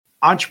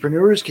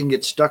Entrepreneurs can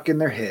get stuck in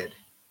their head.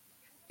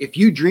 If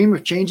you dream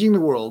of changing the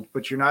world,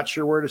 but you're not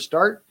sure where to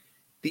start,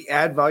 the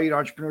Add Valued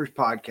Entrepreneurs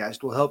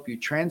podcast will help you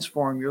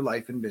transform your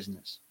life and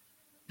business.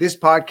 This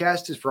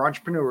podcast is for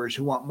entrepreneurs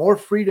who want more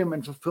freedom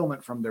and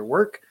fulfillment from their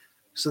work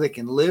so they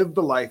can live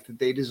the life that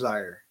they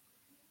desire.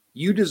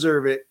 You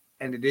deserve it,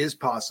 and it is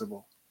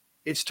possible.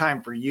 It's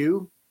time for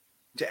you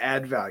to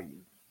add value.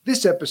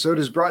 This episode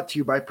is brought to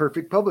you by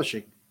Perfect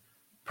Publishing.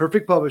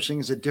 Perfect Publishing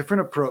is a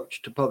different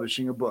approach to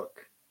publishing a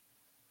book.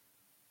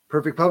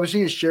 Perfect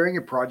Publishing is sharing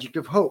a project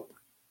of hope.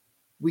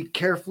 We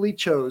carefully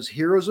chose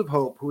heroes of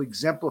hope who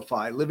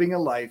exemplify living a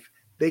life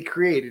they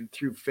created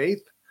through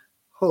faith,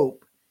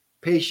 hope,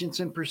 patience,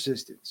 and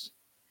persistence.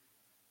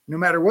 No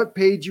matter what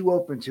page you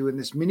open to in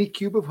this mini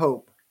cube of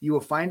hope, you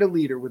will find a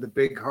leader with a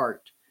big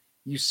heart.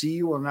 You see,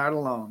 you are not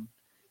alone.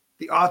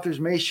 The authors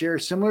may share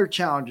similar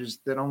challenges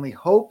that only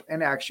hope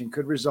and action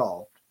could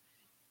resolve.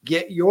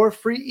 Get your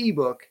free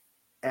ebook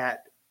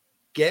at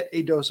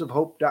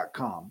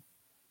getadoseofhope.com.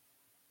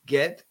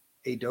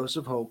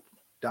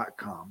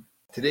 Getadoseofhope.com.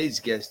 Today's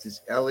guest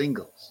is Elle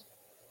Ingalls.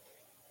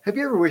 Have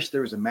you ever wished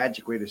there was a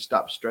magic way to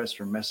stop stress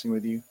from messing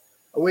with you?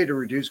 A way to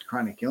reduce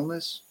chronic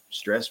illness,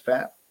 stress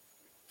fat,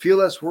 feel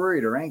less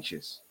worried or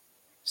anxious,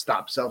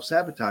 stop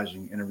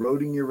self-sabotaging and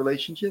eroding your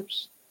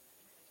relationships?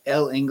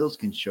 Elle Ingalls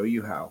can show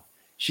you how.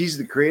 She's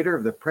the creator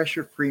of the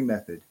Pressure-Free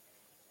Method.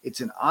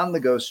 It's an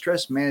on-the-go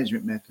stress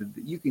management method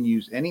that you can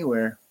use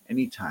anywhere,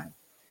 anytime.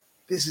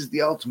 This is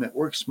the ultimate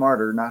work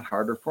smarter, not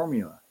harder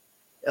formula.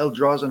 Elle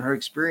draws on her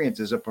experience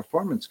as a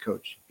performance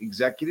coach,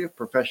 executive,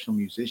 professional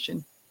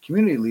musician,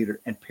 community leader,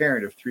 and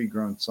parent of 3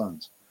 grown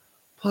sons,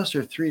 plus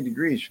her 3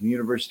 degrees from the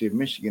University of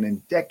Michigan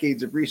and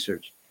decades of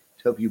research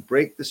to help you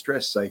break the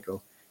stress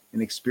cycle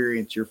and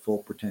experience your full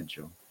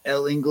potential.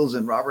 Elle Ingalls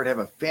and Robert have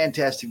a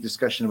fantastic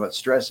discussion about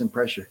stress and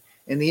pressure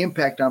and the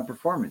impact on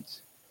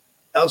performance.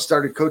 Elle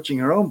started coaching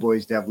her own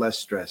boys to have less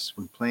stress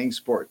when playing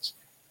sports,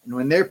 and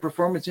when their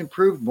performance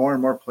improved, more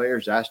and more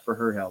players asked for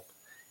her help.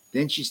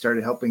 Then she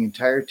started helping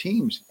entire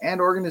teams and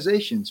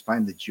organizations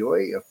find the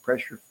joy of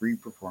pressure-free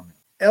performance.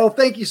 Elle,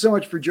 thank you so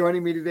much for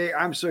joining me today.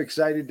 I'm so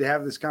excited to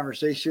have this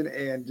conversation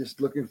and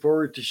just looking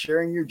forward to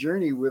sharing your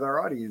journey with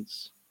our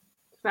audience.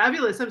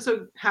 Fabulous. I'm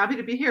so happy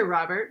to be here,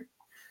 Robert.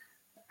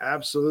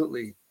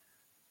 Absolutely.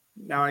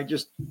 Now I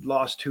just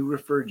lost who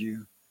referred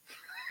you.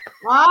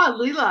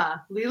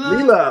 Leela.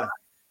 Leela.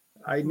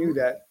 I knew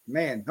that.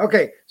 Man.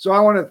 Okay. So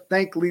I want to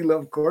thank Leela,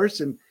 of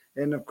course, and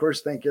of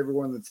course, thank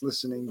everyone that's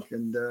listening.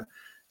 And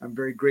I'm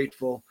very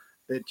grateful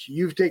that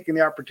you've taken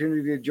the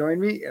opportunity to join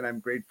me, and I'm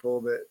grateful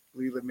that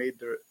Leela made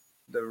the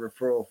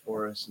referral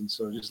for us. And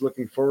so just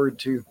looking forward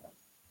to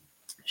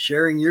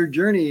sharing your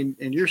journey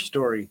and your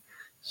story.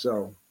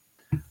 So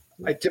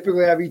I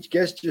typically have each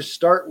guest just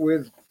start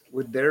with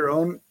their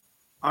own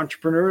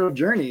entrepreneurial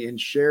journey and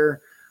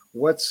share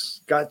what's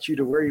got you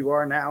to where you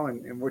are now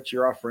and what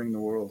you're offering the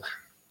world.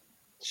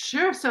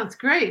 Sure. Sounds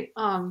great.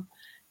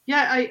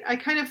 I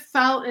kind of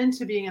fell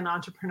into being an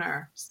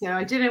entrepreneur. So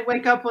I didn't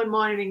wake up one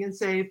morning and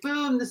say,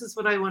 boom, this is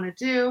what I want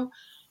to do.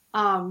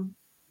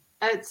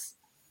 It's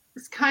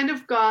kind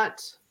of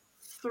got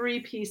 3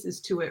 pieces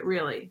to it,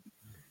 really.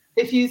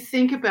 If you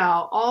think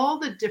about all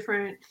the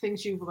different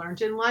things you've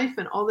learned in life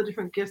and all the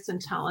different gifts and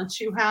talents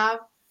you have,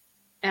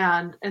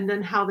 and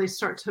then how they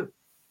start to,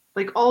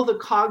 like, all the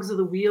cogs of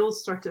the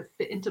wheels start to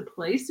fit into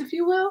place, if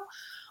you will.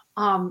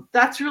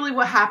 That's really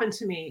what happened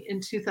to me in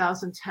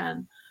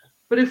 2010.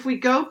 But if we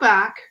go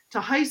back to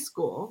high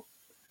school,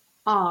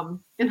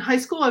 in high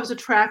school, I was a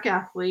track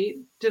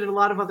athlete, did a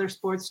lot of other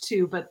sports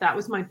too, but that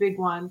was my big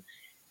one.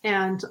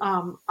 And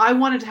I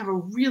wanted to have a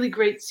really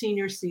great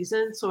senior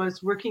season. So I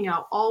was working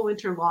out all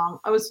winter long.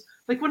 I was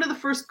like one of the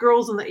first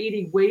girls in the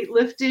 80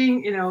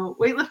 weightlifting,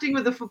 weightlifting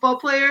with the football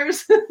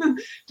players,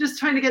 just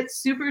trying to get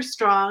super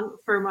strong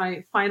for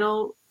my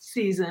final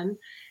season.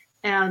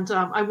 And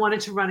I wanted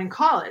to run in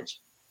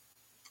college.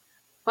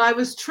 But I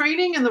was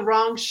training in the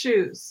wrong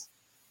shoes.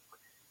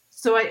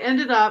 So I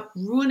ended up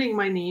ruining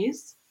my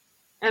knees,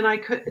 and I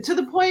could, to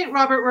the point,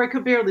 Robert, where I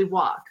could barely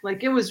walk.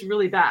 Like, it was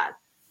really bad.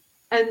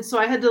 And so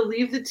I had to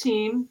leave the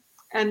team,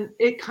 and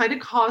it kind of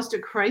caused a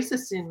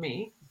crisis in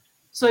me.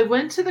 So I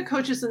went to the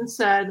coaches and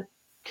said,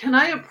 can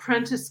I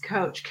apprentice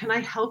coach? Can I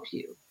help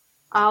you?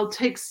 I'll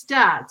take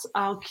stats.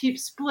 I'll keep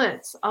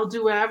splits. I'll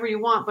do whatever you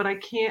want, but I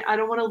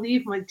don't want to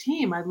leave my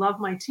team. I love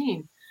my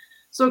team.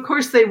 So of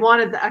course they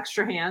wanted the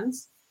extra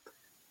hands.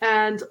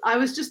 And I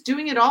was just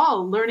doing it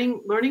all,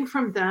 learning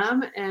from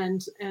them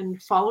and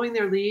following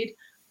their lead.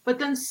 But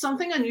then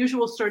something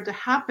unusual started to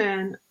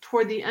happen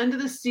toward the end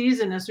of the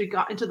season as we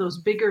got into those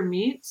bigger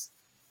meets.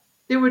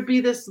 There would be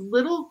this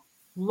little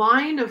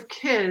line of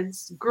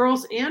kids,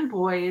 girls and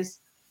boys,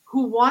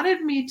 who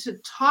wanted me to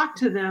talk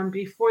to them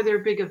before their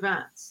big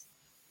events.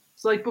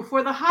 So like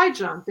before the high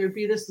jump, there'd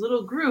be this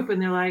little group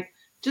and they're like,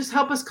 just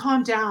help us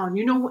calm down.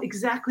 You know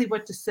exactly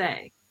what to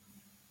say.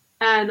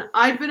 And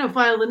I've been a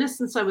violinist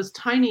since I was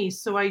tiny,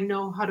 so I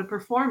know how to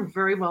perform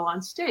very well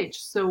on stage.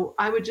 So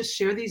I would just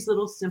share these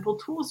little simple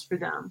tools for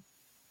them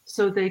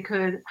so they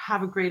could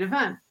have a great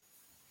event.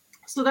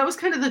 So that was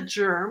kind of the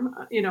germ,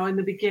 in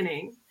the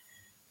beginning.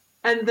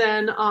 And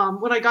then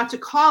when I got to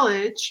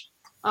college,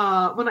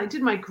 when I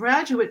did my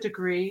graduate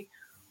degree,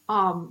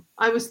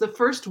 I was the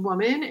first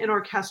woman in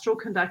orchestral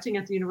conducting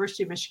at the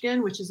University of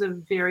Michigan, which is a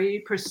very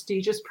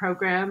prestigious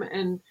program.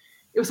 And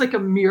it was like a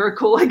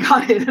miracle I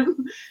got in.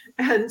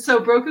 And so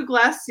broke a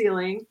glass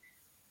ceiling.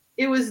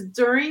 It was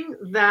during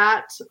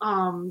that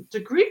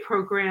degree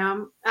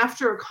program,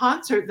 after a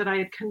concert that I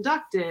had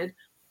conducted,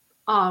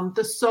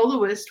 the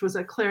soloist was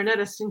a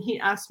clarinetist, and he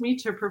asked me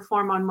to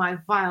perform on my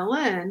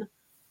violin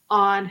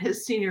on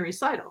his senior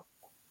recital.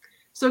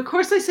 So of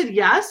course I said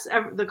yes.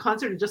 The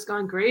concert had just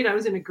gone great. I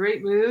was in a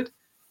great mood.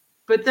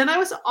 But then I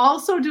was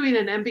also doing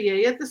an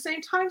MBA at the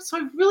same time. So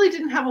I really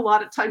didn't have a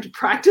lot of time to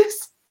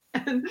practice.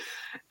 And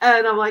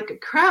I'm like,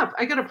 crap,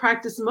 I got to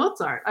practice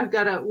Mozart. I've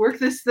got to work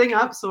this thing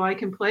up so I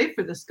can play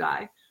for this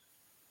guy.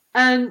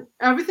 And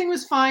everything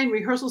was fine.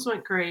 Rehearsals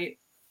went great.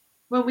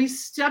 When we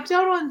stepped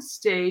out on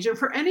stage, and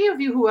for any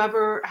of you who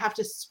ever have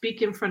to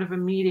speak in front of a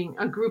meeting,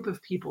 a group of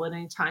people at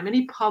any time,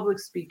 any public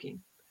speaking,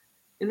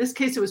 in this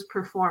case, it was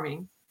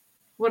performing.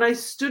 When I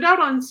stood out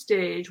on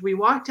stage, we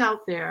walked out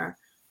there.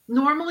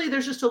 Normally,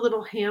 there's just a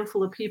little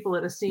handful of people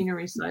at a senior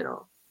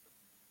recital.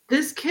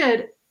 This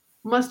kid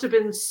must have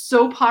been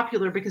so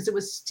popular because it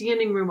was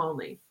standing room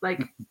only.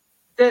 Like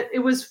that, it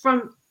was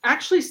from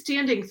actually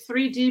standing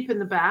 3 deep in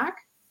the back.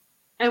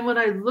 And when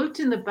I looked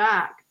in the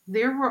back,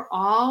 there were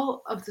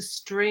all of the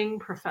string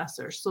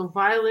professors. So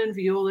violin,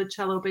 viola,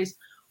 cello, bass,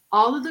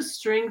 all of the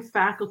string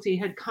faculty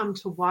had come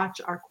to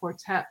watch our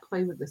quartet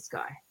play with this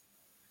guy.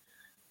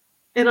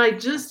 And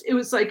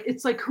it's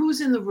like,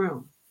 who's in the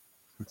room?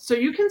 So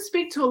you can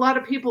speak to a lot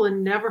of people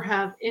and never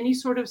have any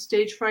sort of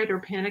stage fright or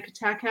panic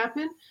attack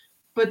happen.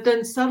 But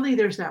then suddenly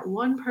there's that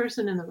one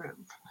person in the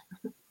room.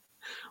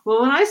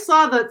 Well, when I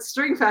saw that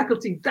string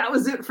faculty, that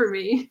was it for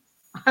me.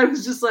 I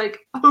was just like,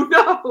 oh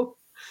no.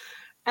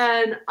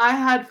 And I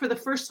had, for the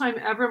first time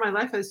ever in my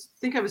life, I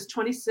think I was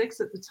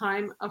 26 at the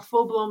time, a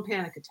full-blown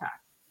panic attack.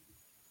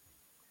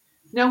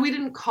 Now, we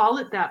didn't call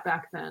it that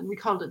back then. We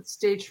called it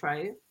stage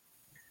fright.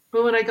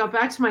 But when I got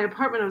back to my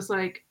apartment, I was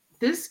like,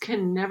 this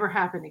can never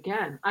happen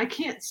again. I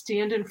can't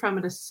stand in front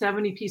of a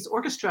 70-piece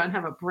orchestra and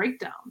have a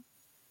breakdown.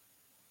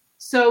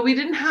 So we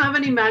didn't have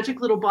any magic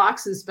little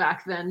boxes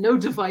back then, no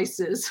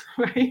devices,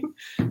 right?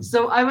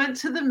 So I went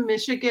to the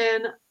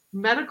Michigan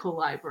Medical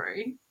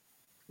Library,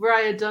 where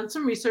I had done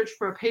some research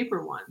for a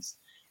paper once.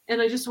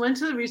 And I just went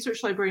to the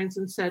research librarians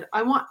and said,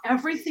 I want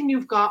everything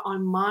you've got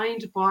on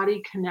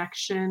mind-body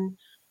connection,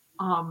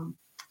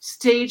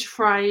 stage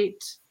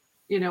fright,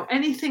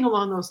 anything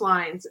along those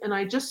lines. And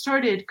I just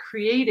started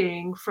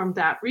creating from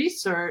that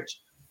research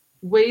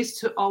ways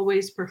to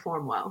always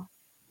perform well,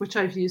 which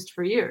I've used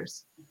for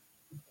years.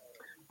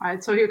 All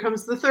right, so here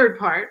comes the third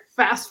part.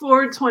 Fast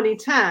forward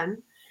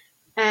 2010,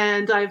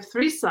 and I have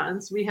 3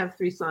 sons. We have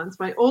 3 sons.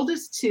 My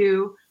oldest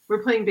 2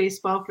 were playing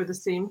baseball for the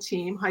same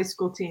team, high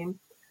school team.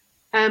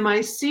 And my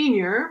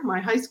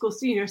high school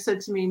senior said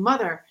to me,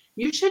 Mother,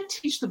 you should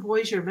teach the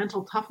boys your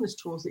mental toughness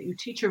tools that you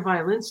teach your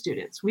violin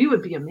students. We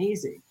would be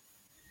amazing.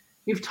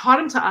 You've taught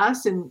them to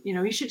us, and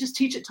you should just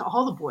teach it to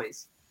all the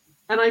boys.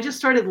 And I just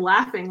started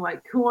laughing,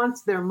 like, who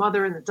wants their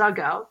mother in the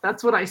dugout?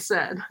 That's what I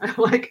said.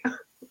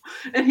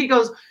 And he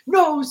goes,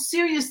 no,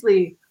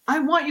 seriously, I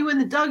want you in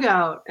the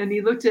dugout. And he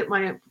looked at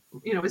my,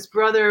 his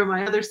brother,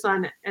 my other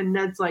son, and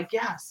Ned's like,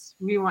 yes,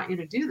 we want you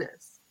to do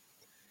this.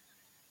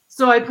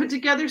 So I put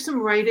together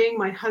some writing.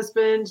 My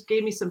husband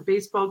gave me some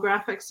baseball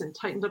graphics and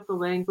tightened up the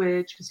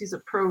language because he's a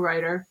pro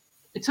writer.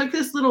 I took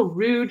this little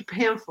rude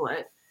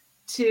pamphlet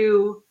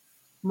to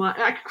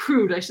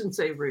crude, I shouldn't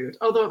say rude,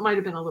 although it might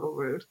have been a little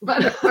rude,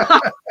 but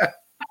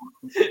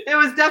it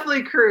was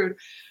definitely crude.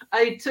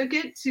 I took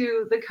it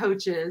to the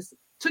coaches,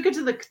 took it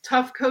to the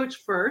tough coach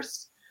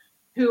first,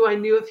 who I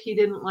knew if he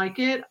didn't like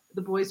it,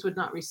 the boys would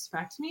not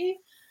respect me.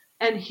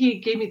 And he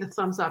gave me the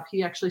thumbs up.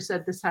 He actually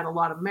said this had a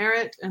lot of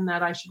merit and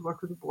that I should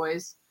work with the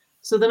boys.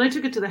 So then I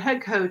took it to the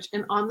head coach,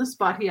 and on the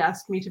spot, he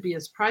asked me to be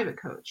his private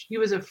coach. He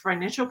was a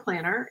financial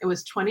planner. It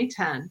was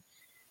 2010.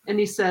 And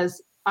he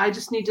says, I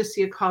just need to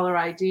see a caller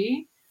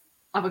ID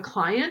of a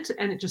client,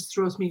 and it just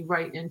throws me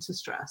right into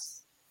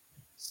stress.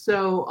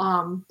 So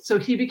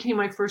he became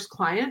my first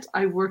client.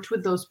 I worked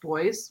with those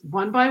boys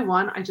one by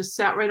one. I just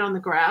sat right on the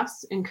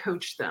grass and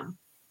coached them.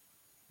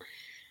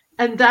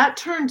 And that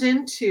turned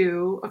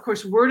into, of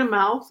course, word of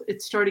mouth.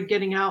 It started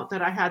getting out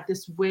that I had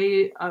this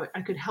way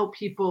I could help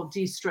people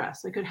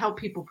de-stress. I could help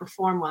people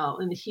perform well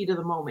in the heat of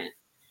the moment.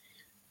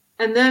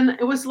 And then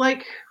it was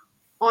like,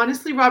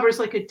 honestly, Robert, it's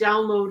like a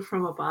download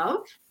from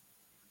above,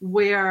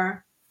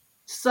 where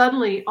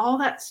suddenly all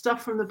that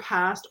stuff from the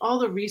past, all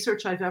the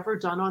research I've ever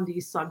done on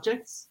these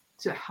subjects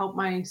to help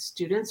my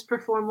students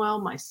perform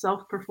well,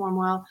 myself perform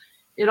well,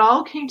 it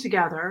all came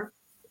together,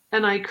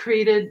 and I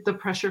created the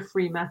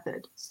pressure-free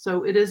method.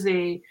 So it is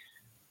a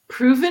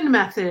proven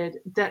method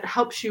that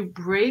helps you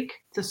break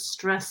the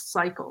stress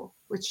cycle,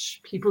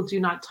 which people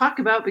do not talk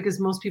about because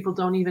most people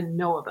don't even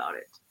know about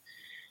it.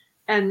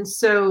 And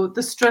so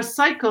the stress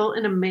cycle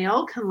in a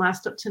male can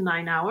last up to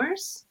 9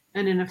 hours.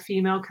 and in a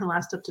female can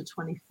last up to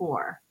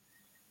 24.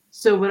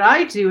 So what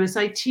I do is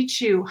I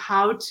teach you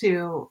how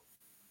to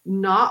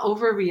not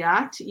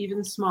overreact to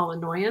even small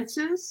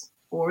annoyances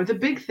or the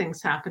big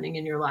things happening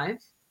in your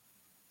life,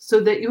 so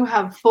that you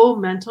have full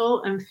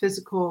mental and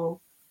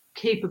physical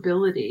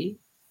capability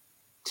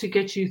to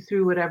get you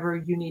through whatever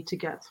you need to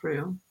get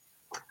through.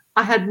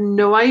 I had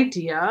no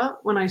idea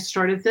when I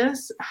started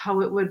this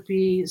how it would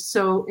be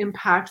so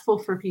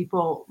impactful for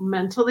people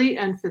mentally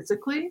and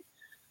physically.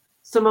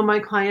 Some of my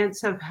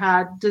clients have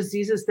had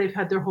diseases they've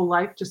had their whole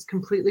life just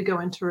completely go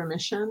into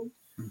remission.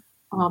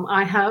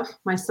 I have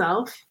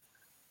myself.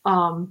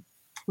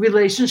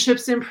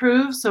 Relationships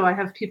improve. So I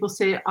have people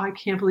say, I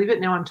can't believe it.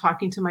 Now I'm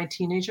talking to my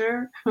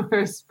teenager,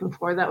 whereas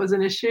before that was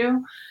an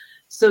issue.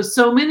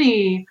 So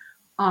many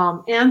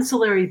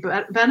ancillary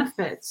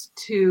benefits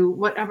to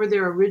whatever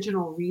their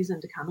original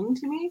reason to coming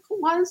to me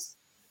was,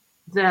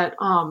 that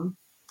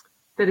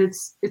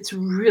it's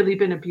really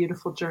been a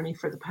beautiful journey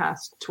for the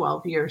past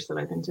 12 years that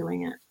I've been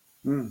doing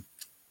it.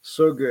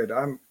 So good.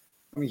 I'm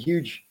a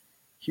huge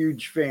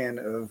fan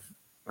of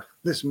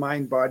this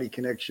mind-body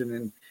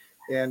connection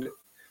and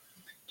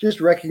just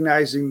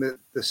recognizing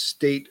the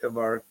state of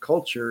our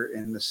culture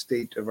and the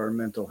state of our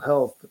mental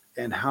health,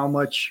 and how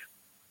much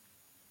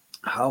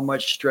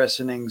stress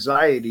and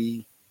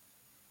anxiety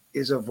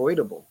is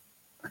avoidable.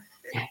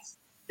 Yes.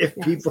 If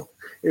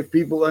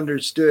people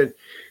understood,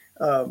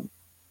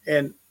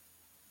 and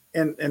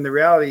the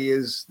reality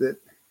is that,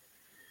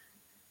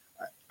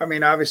 I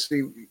mean,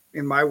 obviously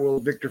in my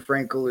world, Viktor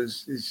Frankl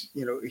is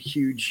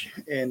huge,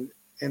 and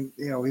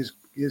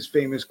his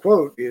famous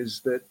quote is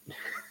that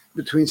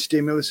between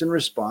stimulus and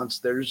response,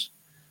 there's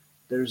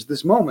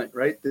this moment,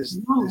 right? This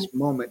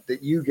moment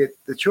that you get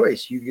the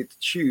choice, you get to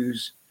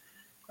choose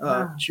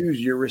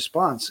your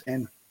response.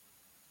 And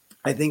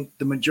I think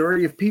the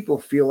majority of people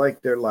feel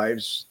like their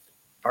lives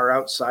are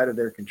outside of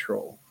their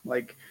control.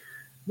 Like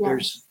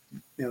there's,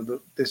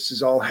 this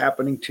is all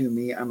happening to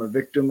me. I'm a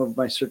victim of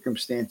my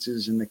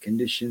circumstances and the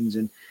conditions,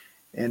 and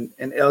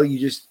Elle, you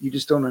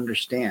just don't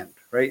understand,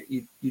 right?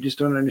 You just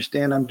don't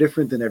understand. I'm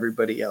different than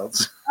everybody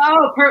else.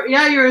 Oh,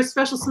 you're a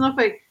special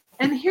snowflake.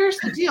 And here's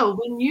the deal.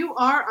 When you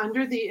are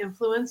under the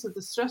influence of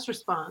the stress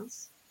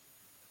response,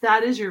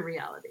 that is your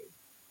reality.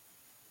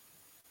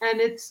 And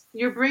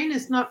your brain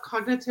is not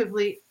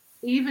cognitively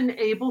even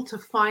able to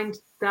find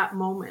that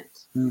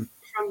moment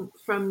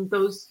from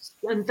those.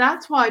 And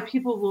that's why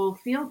people will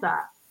feel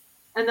that.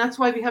 And that's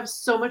why we have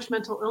so much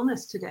mental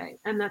illness today.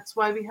 And that's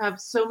why we have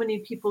so many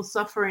people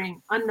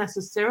suffering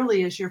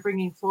unnecessarily, as you're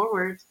bringing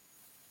forward.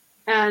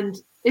 And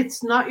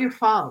it's not your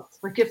fault.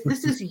 Like, if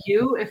this is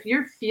you, if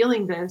you're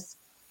feeling this,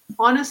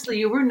 honestly,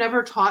 you were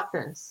never taught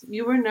this.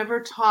 You were never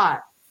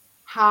taught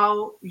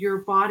how your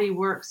body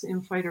works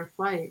in fight or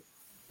flight.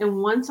 And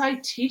once I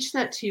teach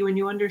that to you and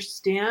you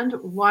understand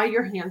why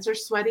your hands are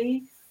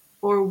sweaty,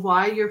 or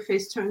why your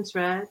face turns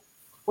red,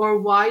 or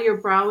why your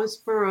brow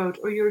is furrowed,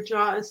 or your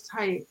jaw is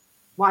tight,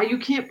 why you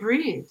can't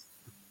breathe,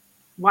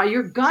 why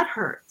your gut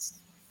hurts,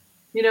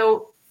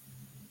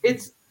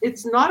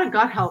 it's not a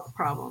gut health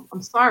problem.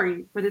 I'm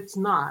sorry, but it's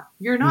not.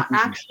 You're not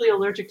actually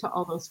allergic to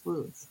all those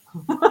foods.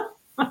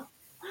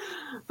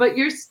 But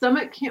your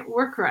stomach can't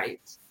work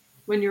right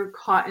when you're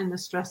caught in the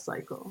stress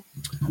cycle.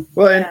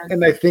 Well,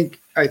 and I think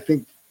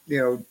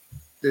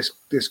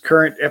this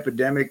current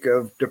epidemic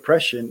of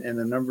depression and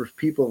the number of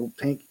people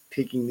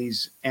taking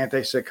these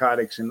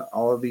antipsychotics and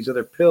all of these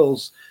other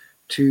pills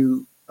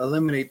to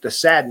eliminate the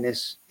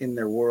sadness in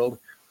their world,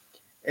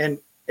 and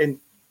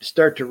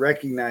start to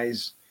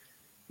recognize.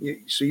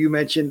 So you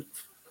mentioned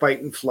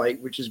fight and flight,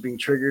 which is being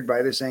triggered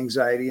by this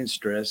anxiety and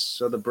stress.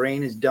 So the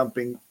brain is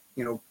dumping,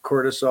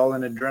 cortisol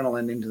and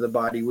adrenaline into the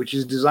body, which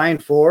is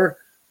designed for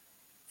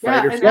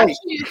fight or flight.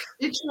 Actually,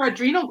 it's your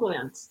adrenal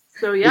glands.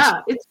 So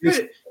it's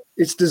good.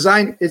 It's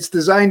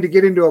designed to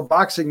get into a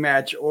boxing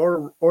match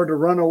or to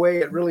run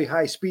away at really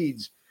high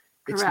speeds.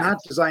 It's Correct. not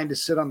designed to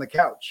sit on the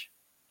couch.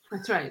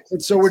 That's right.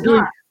 And so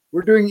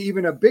we're doing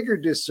even a bigger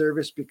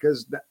disservice,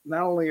 because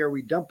not only are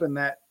we dumping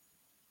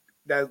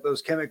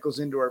those chemicals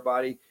into our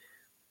body,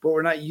 but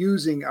we're not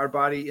using our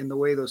body in the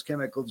way those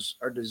chemicals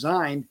are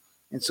designed.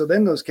 And so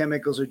then those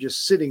chemicals are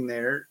just sitting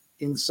there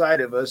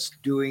inside of us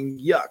doing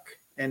yuck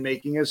and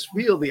making us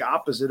feel the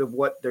opposite of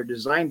what they're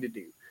designed to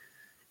do.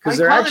 Because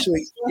they're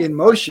actually in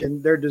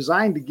motion. They're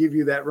designed to give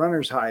you that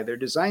runner's high. They're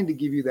designed to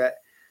give you that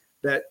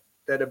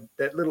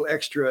little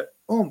extra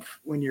oomph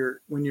when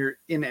you're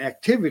in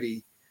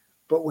activity.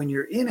 But when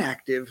you're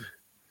inactive,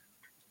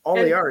 all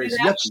they are is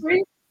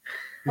yucky.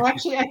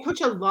 Actually, I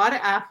coach a lot of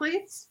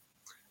athletes,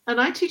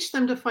 and I teach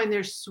them to find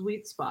their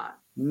sweet spot.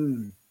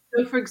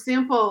 So, for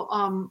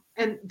example,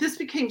 and this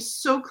became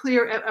so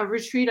clear at a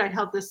retreat I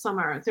held this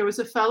summer. There was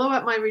a fellow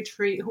at my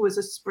retreat who was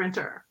a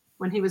sprinter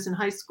when he was in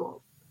high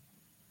school.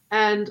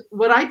 And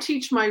what I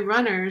teach my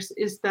runners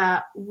is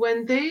that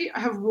when they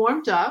have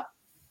warmed up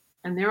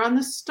and they're on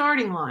the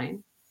starting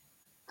line,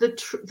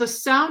 the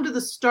sound of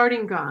the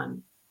starting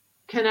gun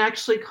can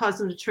actually cause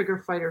them to trigger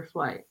fight or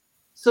flight.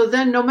 So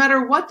then no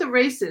matter what the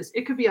race is,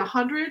 it could be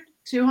 100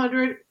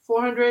 200,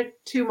 400,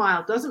 2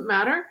 mile, doesn't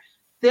matter.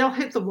 They'll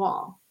hit the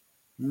wall.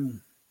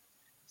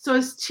 So I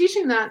was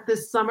teaching that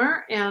this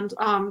summer, and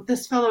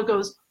this fellow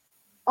goes,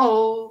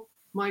 oh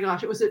my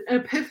gosh, it was an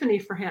epiphany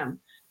for him.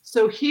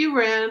 So he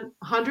ran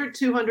 100,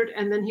 200,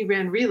 and then he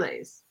ran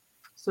relays.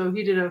 So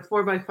he did a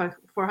 4x5,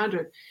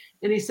 400.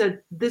 And he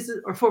said, this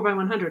is, or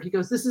 4x100. He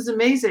goes, this is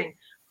amazing.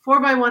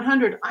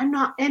 4x100, I'm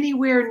not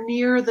anywhere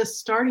near the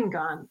starting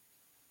gun.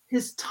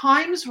 His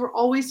times were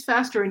always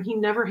faster, and he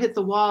never hit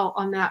the wall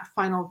on that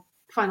final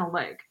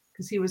leg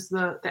because he was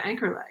the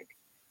anchor leg.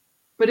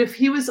 But if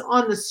he was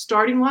on the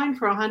starting line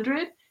for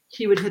 100,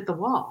 he would hit the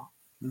wall.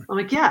 I'm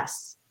like,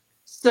 yes.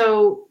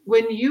 So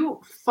when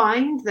you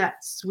find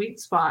that sweet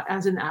spot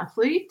as an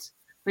athlete,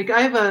 like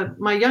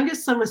my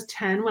youngest son was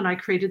 10 when I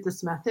created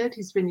this method.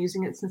 He's been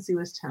using it since he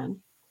was 10.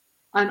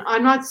 And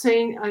I'm not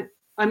saying,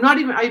 I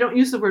don't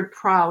use the word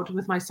proud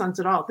with my sons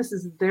at all. This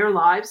is their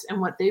lives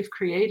and what they've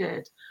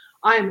created.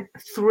 I'm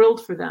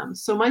thrilled for them.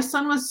 So my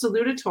son was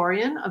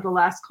salutatorian of the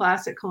last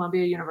class at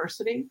Columbia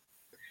University.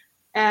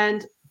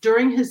 And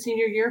during his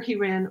senior year, he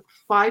ran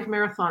 5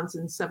 marathons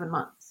in 7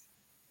 months.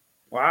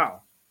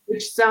 Wow.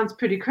 Which sounds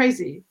pretty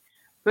crazy.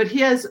 But he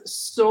has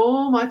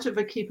so much of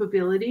a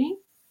capability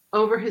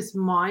over his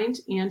mind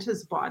and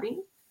his body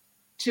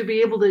to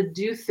be able to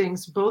do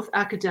things both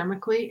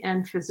academically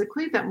and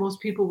physically that most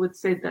people would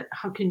say that,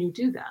 how can you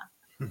do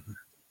that?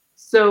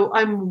 So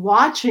I'm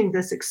watching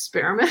this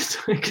experiment.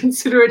 I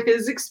consider it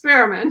his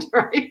experiment,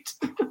 right?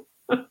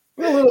 A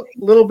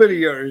little bit of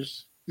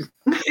yours.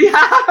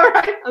 Yeah,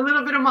 right. A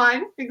little bit of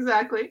mine,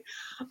 exactly.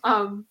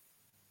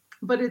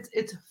 But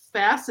it's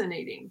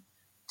fascinating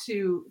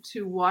to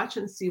watch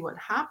and see what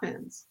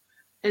happens.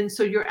 And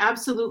so you're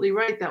absolutely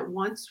right that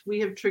once we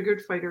have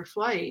triggered fight or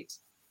flight,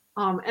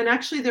 and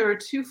actually there are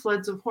 2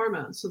 floods of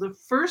hormones. So the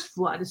first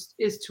flood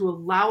is to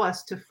allow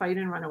us to fight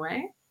and run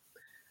away.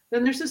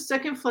 Then there's a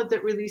second flood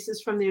that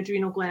releases from the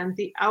adrenal gland,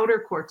 the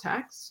outer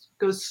cortex,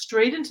 goes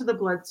straight into the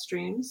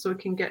bloodstream so it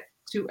can get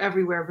to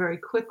everywhere very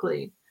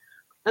quickly.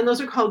 And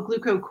those are called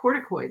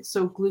glucocorticoids,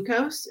 so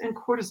glucose and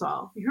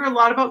cortisol. You hear a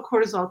lot about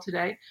cortisol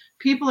today.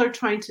 People are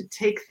trying to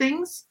take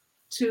things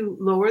to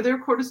lower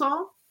their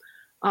cortisol.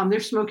 They're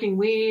smoking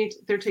weed,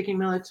 they're taking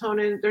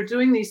melatonin, they're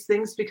doing these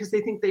things because they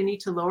think they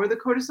need to lower the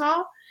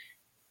cortisol.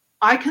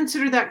 I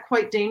consider that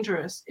quite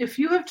dangerous. If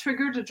you have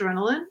triggered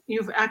adrenaline,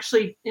 you've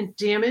actually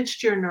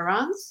damaged your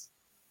neurons,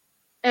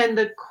 and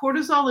the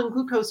cortisol and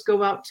glucose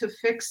go out to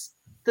fix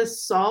the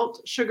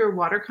salt, sugar,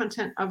 water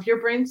content of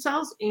your brain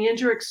cells and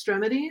your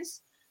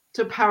extremities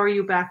to power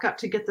you back up,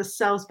 to get the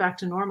cells back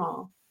to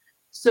normal.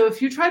 So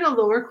if you try to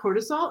lower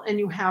cortisol and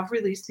you have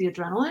released the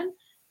adrenaline,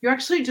 you're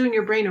actually doing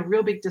your brain a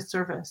real big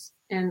disservice.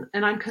 And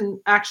I'm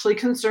actually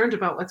concerned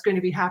about what's going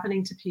to be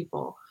happening to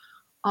people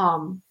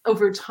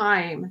over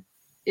time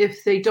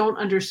if they don't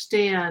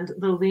understand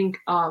the link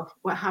of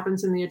what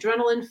happens in the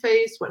adrenaline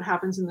phase, what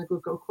happens in the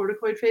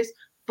glucocorticoid phase.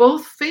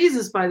 Both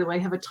phases, by the way,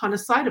 have a ton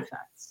of side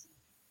effects.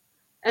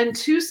 And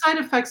 2 side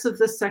effects of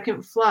the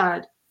second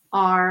flood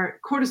are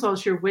cortisol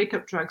is your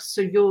wake-up drug,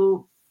 so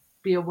you'll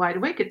be wide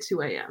awake at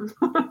 2 a.m.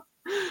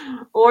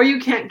 Or you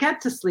can't get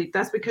to sleep.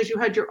 That's because you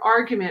had your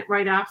argument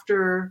right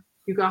after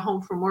you got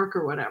home from work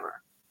or whatever.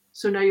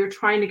 So now you're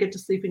trying to get to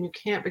sleep and you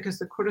can't because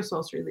the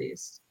cortisol is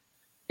released.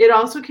 It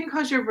also can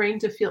cause your brain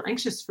to feel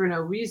anxious for no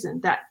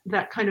reason,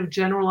 that kind of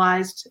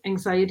generalized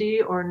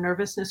anxiety or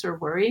nervousness or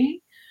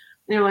worry.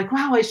 And you're like,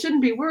 wow, I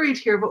shouldn't be worried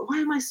here, but why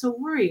am I so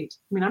worried?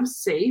 I mean, I'm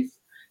safe.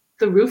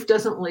 The roof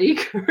doesn't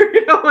leak, or,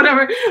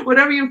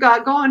 whatever you've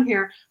got going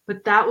here,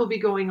 but that will be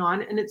going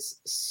on. And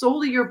it's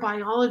solely your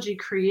biology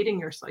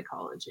creating your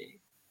psychology.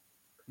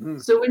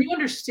 So when you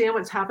understand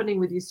what's happening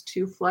with these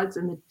 2 floods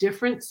and the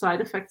different side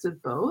effects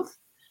of both,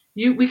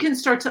 we can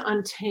start to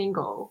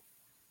untangle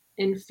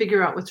and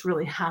figure out what's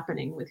really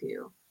happening with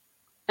you.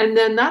 And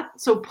then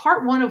so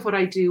part 1 of what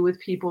I do with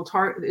people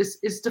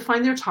is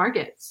define their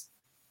targets.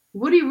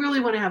 What do you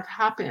really want to have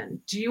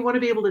happen? Do you want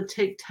to be able to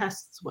take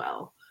tests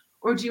well?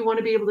 Or do you want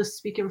to be able to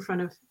speak in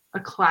front of a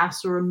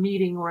class or a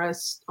meeting or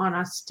on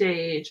a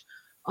stage?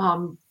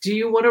 Do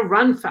you want to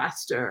run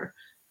faster?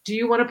 Do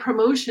you want a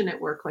promotion at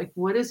work? Like,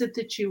 what is it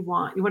that you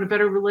want? You want a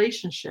better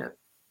relationship?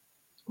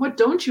 What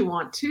don't you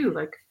want too?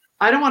 Like,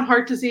 I don't want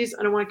heart disease.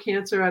 I don't want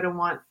cancer. I don't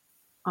want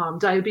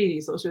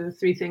diabetes. Those are the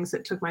 3 things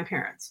that took my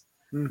parents.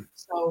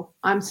 So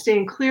I'm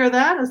staying clear of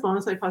that as long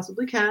as I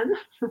possibly can,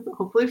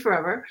 hopefully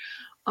forever.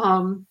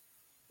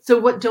 So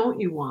what don't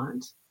you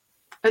want?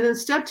 And then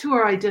step 2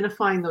 are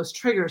identifying those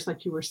triggers,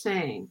 like you were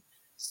saying.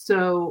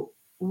 So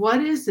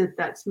what is it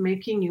that's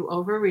making you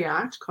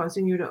overreact,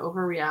 causing you to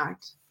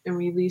overreact and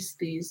release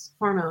these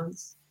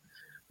hormones?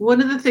 One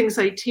of the things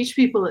I teach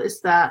people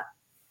is that,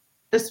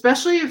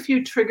 especially if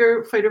you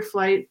trigger fight or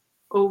flight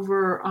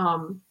over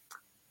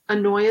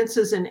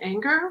annoyances and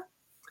anger,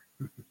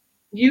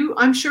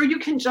 I'm sure you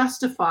can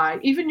justify,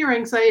 even your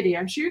anxiety,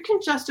 I'm sure you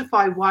can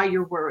justify why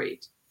you're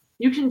worried.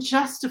 You can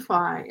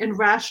justify and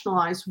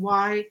rationalize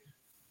why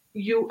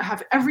you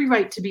have every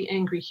right to be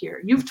angry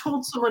here. You've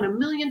told someone a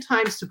million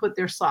times to put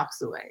their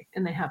socks away,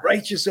 and they haven't.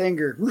 Righteous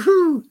anger.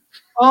 Woohoo!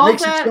 All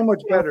Makes that, it so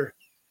much better.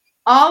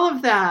 all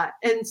of that.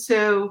 And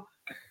so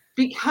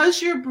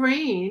because your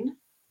brain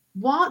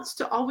wants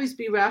to always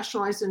be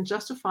rationalized and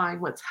justifying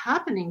what's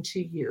happening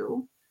to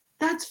you,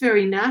 that's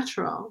very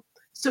natural.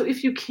 So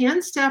if you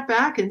can step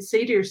back and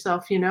say to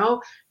yourself,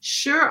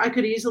 sure, I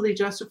could easily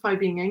justify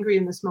being angry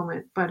in this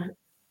moment, but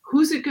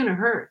who's it going to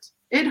hurt?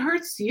 It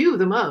hurts you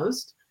the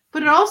most,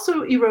 but it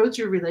also erodes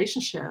your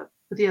relationship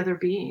with the other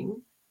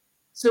being.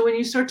 So when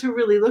you start to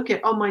really look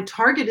at, my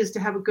target is to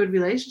have a good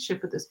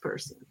relationship with this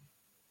person,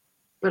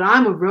 but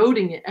I'm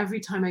eroding it every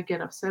time I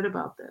get upset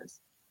about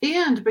this.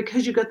 And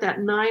because you got that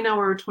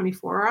 9-hour or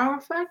 24-hour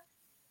effect,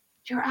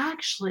 you're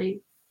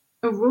actually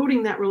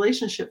eroding that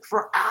relationship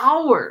for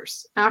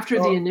hours after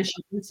the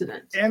initial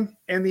incident.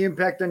 And the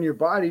impact on your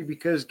body,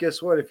 because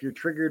guess what? If you're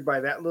triggered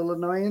by that little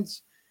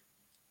annoyance,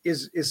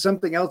 is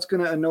something else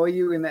going to annoy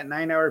you in that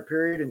 9-hour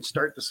period and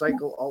start the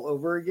cycle all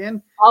over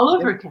again? All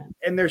over again.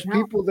 And there's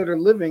people that are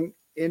living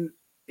in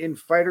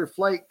fight or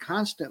flight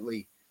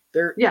constantly.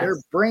 Their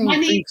brain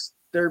thinks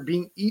they're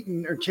being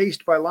eaten or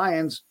chased by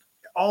lions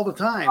all the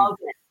time.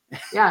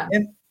 Yeah.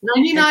 And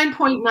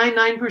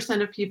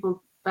 99.99% of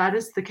people, that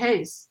is the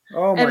case.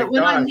 Oh my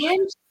gosh.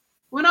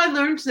 When I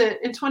learned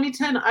that in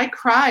 2010, I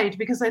cried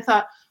because I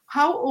thought,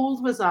 how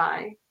old was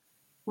I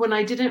when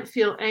I didn't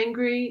feel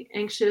angry,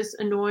 anxious,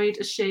 annoyed,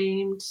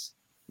 ashamed,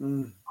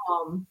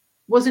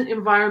 wasn't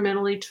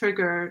environmentally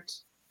triggered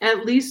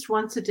at least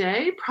once a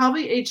day,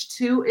 probably age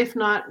 2, if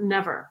not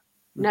never,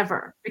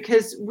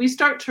 because we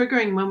start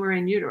triggering when we're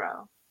in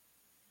utero.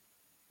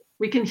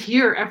 We can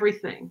hear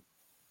everything.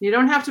 You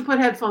don't have to put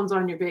headphones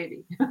on your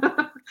baby.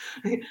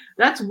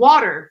 That's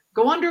water.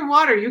 Go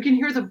underwater. You can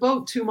hear the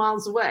boat 2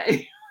 miles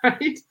away,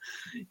 right?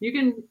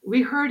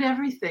 We heard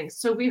everything.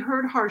 So we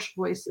heard harsh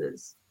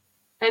voices.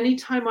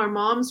 Anytime our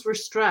moms were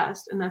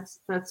stressed, and that's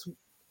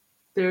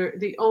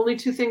the only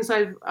 2 things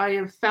I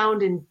have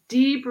found in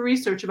deep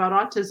research about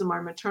autism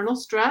are maternal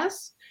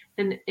stress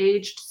and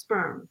aged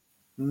sperm.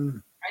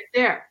 Right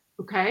there.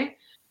 Okay.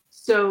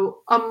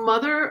 So a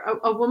mother,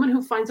 a woman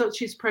who finds out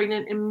she's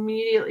pregnant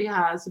immediately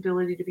has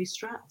ability to be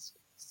stressed.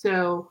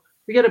 So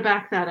we got to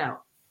back that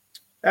out.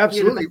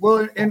 Absolutely.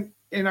 Well, and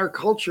in our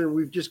culture,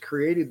 we've just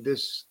created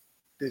this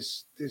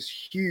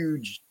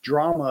huge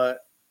drama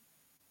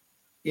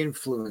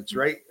influence,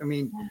 right? I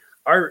mean,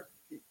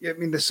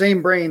 the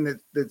same brain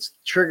that's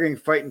triggering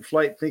fight and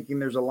flight, thinking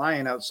there's a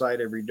lion outside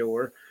every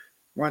door,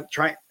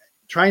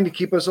 trying to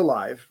keep us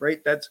alive,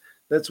 right?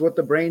 That's what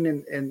the brain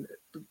and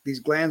these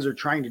glands are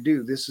trying to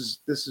do. This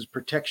is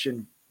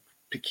protection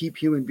to keep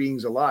human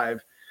beings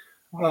alive.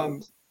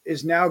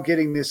 Is now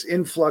getting this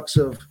influx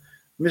of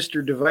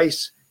Mr.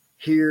 Device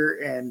here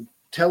and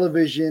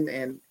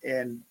television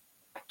and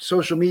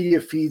social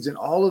media feeds and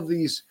all of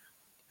these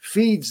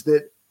feeds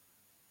that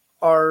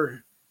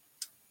are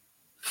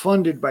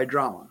funded by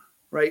drama,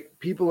 right?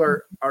 People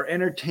are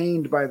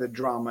entertained by the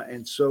drama.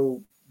 And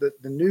so the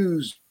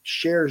news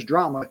shares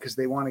drama because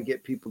they want to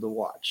get people to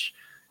watch.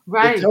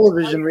 Right. The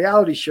television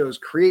reality shows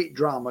create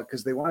drama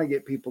because they want to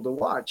get people to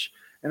watch.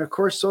 And of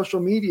course, social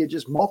media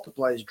just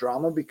multiplies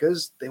drama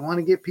because they want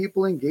to get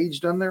people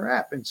engaged on their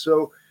app. And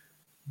so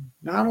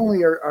not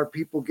only are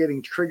people getting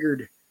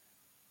triggered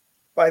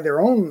by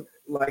their own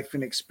life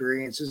and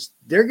experiences,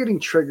 they're getting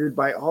triggered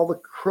by all the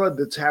crud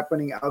that's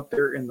happening out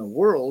there in the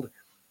world.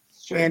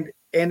 Sure.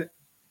 And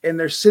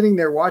they're sitting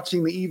there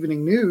watching the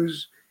evening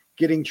news,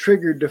 getting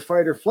triggered to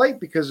fight or flight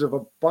because of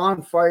a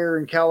bonfire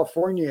in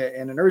California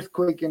and an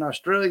earthquake in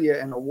Australia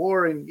and a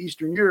war in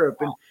Eastern Europe.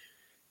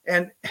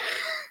 And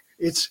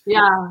it's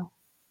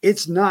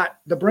not,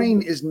 the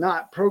brain is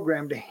not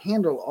programmed to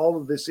handle all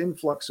of this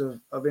influx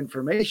of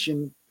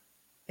information,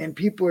 and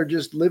people are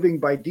just living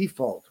by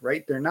default,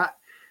 right? They're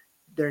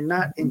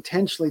not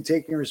intentionally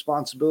taking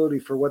responsibility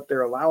for what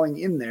they're allowing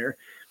in there.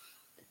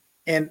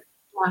 And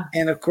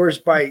of course,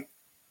 by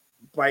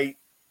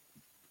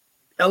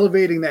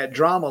elevating that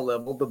drama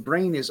level, the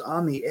brain is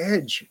on the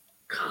edge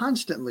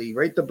constantly,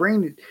 right? The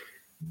brain,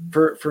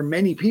 for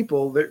many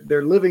people,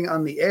 they're living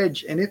on the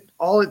edge, and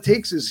all it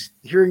takes is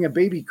hearing a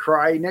baby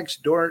cry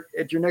next door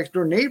at your next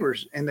door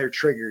neighbors, and they're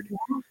triggered.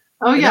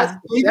 Oh, and yeah.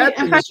 You don't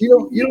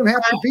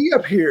have to be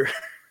up here.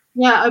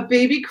 Yeah, a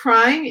baby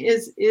crying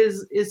is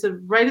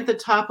right at the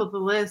top of the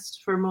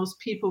list for most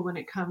people when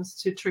it comes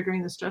to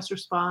triggering the stress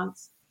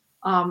response.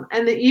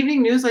 And the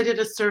evening news, I did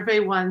a survey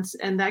once,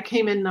 and that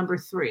came in number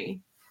 3.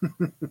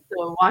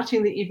 So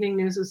watching the evening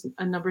news is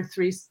a number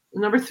three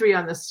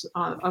on this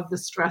of the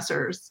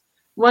stressors.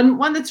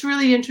 One that's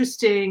really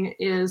interesting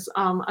is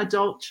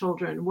adult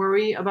children,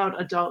 worry about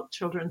adult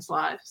children's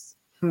lives.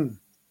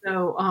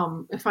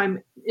 So if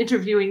I'm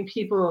interviewing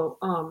people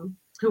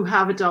who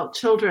have adult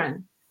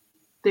children,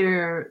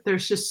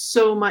 there's just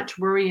so much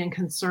worry and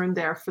concern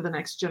there for the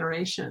next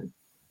generation.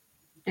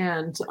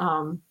 And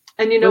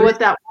you know what,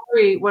 that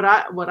worry, what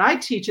I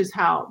teach is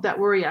how that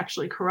worry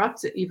actually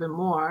corrupts it even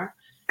more.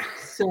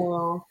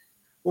 So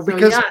Well,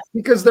 So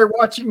because they're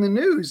watching the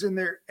news and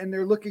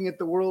they're looking at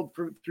the world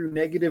through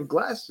negative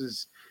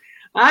glasses.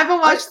 I haven't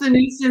watched the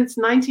news since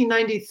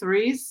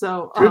 1993.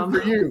 So good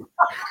for you.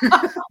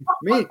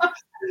 Me.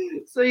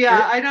 So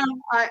yeah,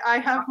 I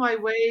have my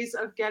ways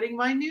of getting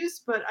my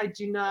news, but I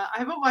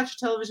haven't watched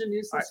television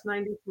news since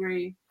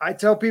 93. I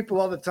tell people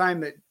all the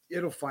time that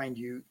it'll find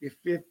you. If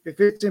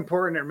it's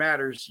important or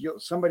matters,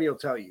 somebody will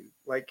tell you.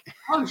 Like,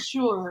 oh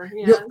sure,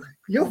 yeah.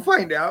 You'll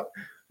find out.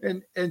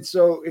 And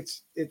so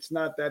it's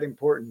not that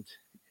important.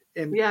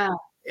 And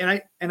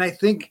I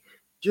think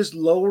just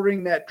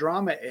lowering that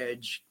drama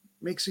edge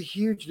makes a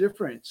huge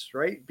difference,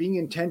 right? Being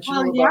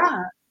intentional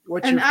about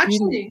what you're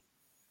feeding.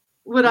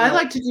 What I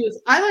like to do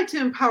is I like to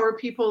empower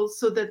people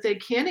so that they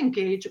can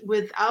engage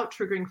without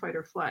triggering fight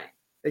or flight.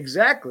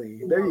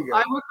 Exactly. There you go.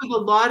 I work with a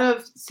lot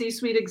of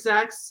C-suite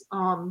execs.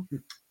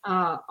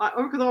 I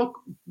work with all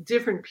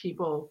different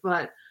people,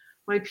 but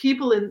my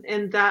people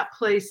in that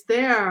place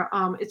there,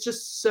 it's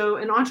just so,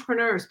 and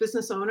entrepreneurs,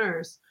 business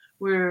owners,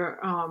 where,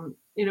 I'm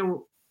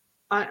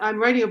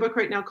writing a book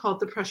right now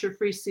called The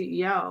Pressure-Free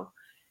CEO.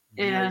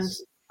 And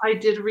nice. I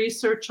did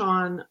research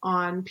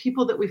on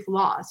people that we've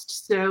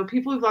lost. So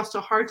people who've lost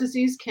to heart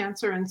disease,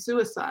 cancer, and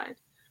suicide.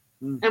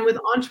 And with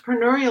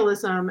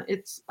entrepreneurialism,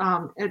 it's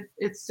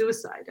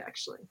suicide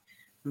actually.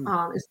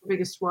 Is the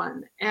biggest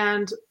one.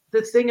 And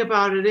the thing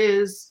about it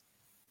is,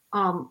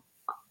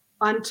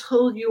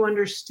 until you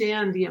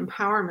understand the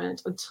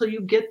empowerment, until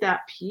you get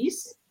that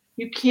piece,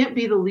 you can't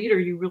be the leader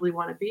you really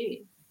want to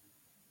be.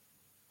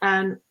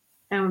 And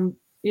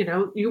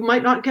you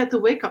might not get the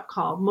wake-up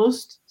call.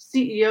 Most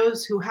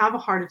CEOs who have a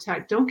heart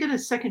attack don't get a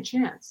second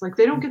chance. Like,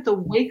 they don't get the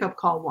wake-up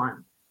call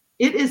one.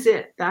 It is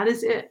it. That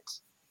is it.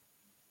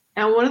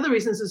 And one of the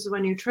reasons is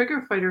when you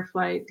trigger fight or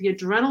flight, the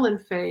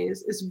adrenaline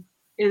phase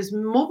is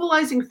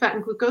mobilizing fat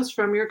and glucose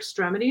from your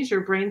extremities,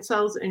 your brain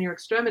cells in your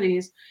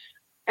extremities.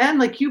 And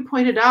like you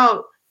pointed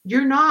out,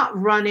 you're not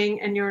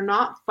running and you're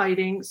not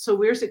fighting. So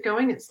where's it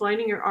going? It's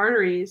lining your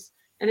arteries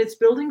and it's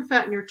building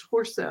fat in your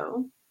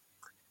torso.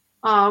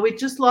 We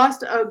just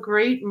lost a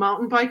great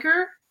mountain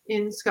biker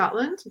in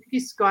Scotland. I think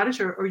he's Scottish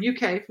or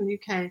UK, from the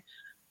UK,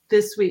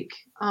 this week,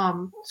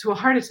 to a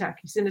heart attack.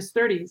 He's in his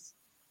 30s.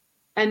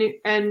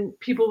 And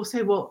people will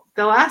say, well,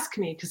 they'll ask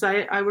me, because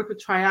I work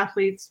with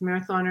triathletes,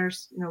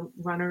 marathoners,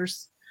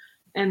 runners,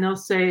 and they'll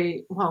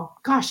say, well,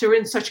 gosh, they're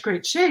in such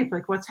great shape.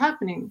 Like, what's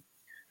happening?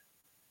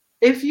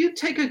 If you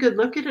take a good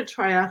look at a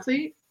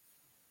triathlete,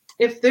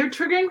 if they're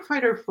triggering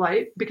fight or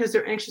flight because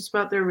they're anxious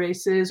about their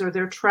races or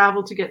their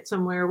travel to get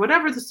somewhere,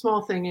 whatever the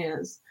small thing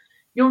is,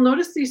 you'll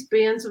notice these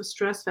bands of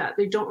stress fat.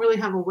 They don't really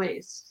have a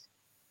waist.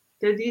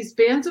 They're these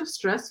bands of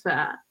stress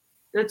fat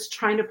that's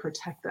trying to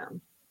protect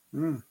them.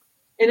 And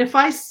if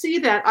I see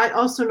that, I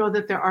also know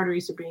that their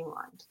arteries are being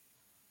lined.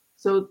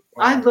 So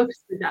wow. I look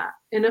for that.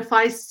 And if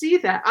I see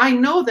that, I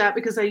know that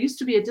because I used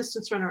to be a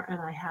distance runner and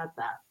I had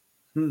that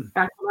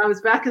back when I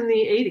was back in the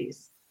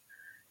 80s.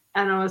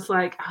 And I was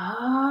like,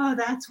 oh,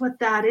 that's what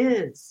that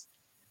is.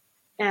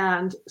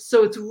 And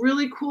so it's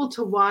really cool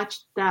to watch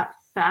that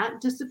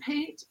fat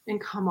dissipate and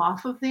come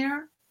off of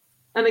there.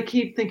 And I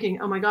keep thinking,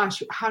 oh my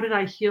gosh, how did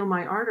I heal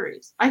my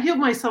arteries? I healed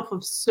myself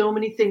of so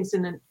many things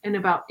in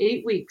about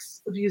 8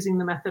 weeks of using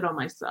the method on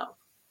myself.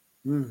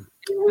 It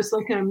was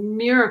like a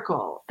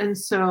miracle. And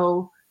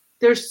so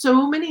there's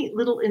so many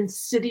little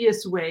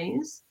insidious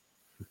ways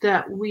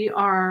that we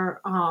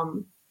are,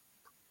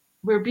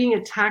 we're being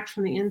attacked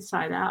from the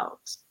inside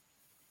out.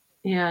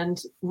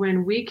 And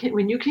when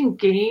you can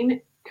gain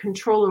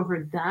control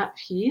over that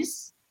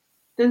piece,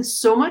 then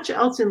so much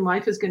else in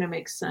life is going to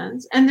make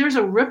sense. And there's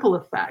a ripple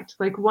effect.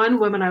 Like one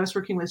woman I was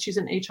working with, she's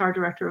an HR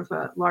director of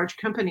a large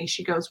company.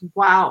 She goes,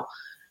 wow,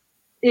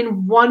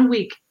 in 1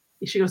 week,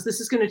 she goes, this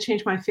is going to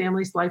change my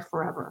family's life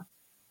forever.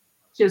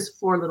 She has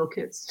 4 little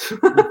kids.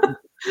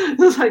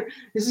 It's like,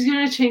 this is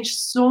going to change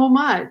so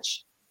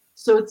much.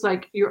 So it's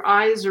like your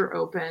eyes are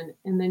open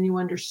and then you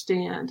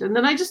understand. And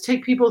then I just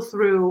take people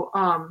through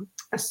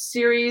a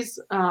series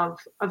of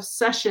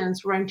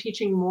sessions where I'm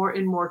teaching more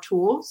and more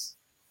tools.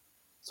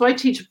 So I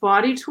teach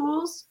body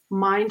tools,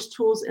 mind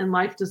tools, and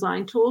life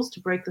design tools to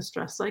break the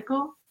stress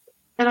cycle.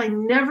 And I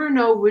never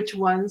know which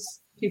ones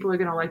people are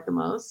going to like the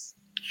most.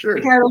 Sure.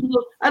 Like I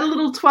had a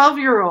little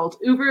 12-year-old.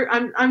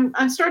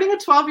 I'm starting a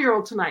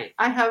 12-year-old tonight.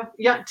 I have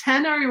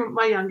 10 are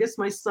my youngest,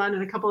 my son,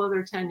 and a couple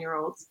other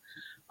 10-year-olds.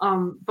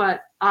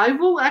 But I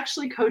will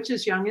actually coach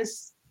as young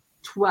as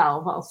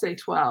 12. I'll say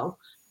 12.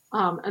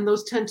 And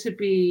those tend to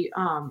be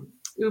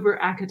uber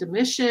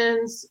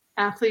academicians,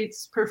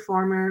 athletes,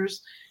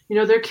 performers.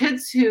 They're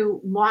kids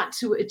who want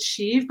to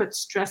achieve, but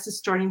stress is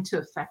starting to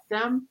affect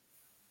them.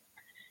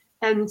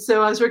 And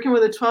so I was working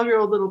with a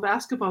 12-year-old little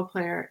basketball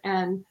player,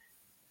 and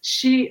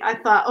I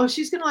thought, oh,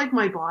 she's going to like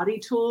my body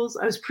tools.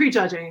 I was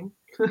prejudging,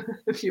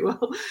 if you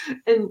will.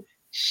 And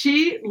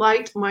she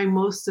liked my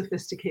most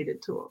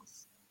sophisticated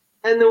tools.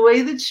 And the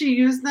way that she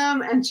used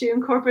them and she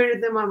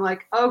incorporated them, I'm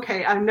like,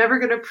 okay, I'm never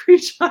going to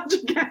prejudge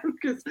again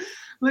because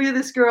look at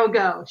this girl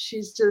go.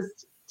 She's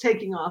just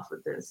taking off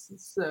with this.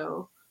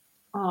 So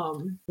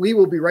we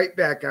will be right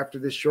back after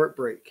this short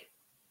break.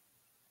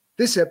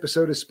 This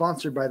episode is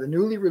sponsored by the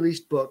newly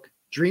released book,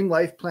 Dream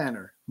Life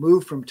Planner,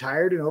 Move from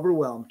Tired and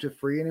Overwhelmed to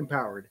Free and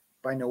Empowered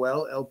by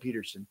Noelle L.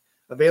 Peterson,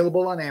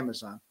 available on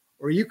Amazon,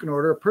 or you can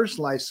order a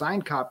personalized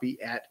signed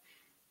copy at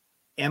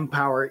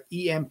Empower,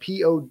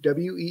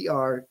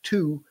 EMPOWER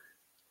 2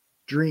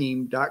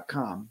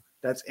 dream.com.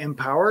 That's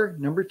Empower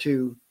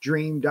 2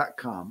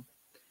 dream.com.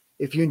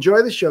 If you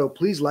enjoy the show,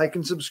 please like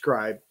and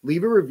subscribe,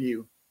 leave a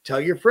review,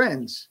 tell your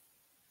friends.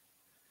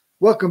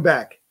 Welcome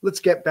back. Let's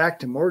get back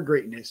to more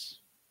greatness.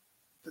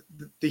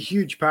 The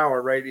huge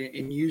power, right,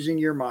 in using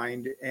your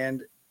mind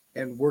and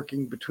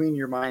working between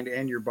your mind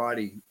and your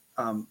body.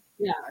 And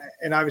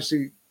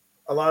obviously,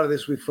 a lot of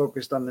this we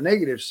focused on the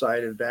negative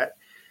side of that.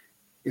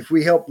 If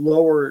we help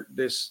lower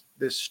this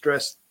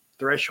stress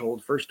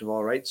threshold, first of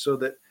all, right, so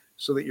that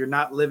you're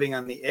not living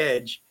on the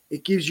edge,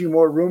 it gives you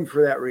more room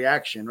for that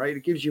reaction, right?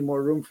 It gives you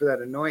more room for that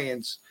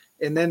annoyance,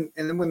 and then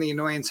when the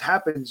annoyance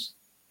happens,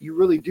 you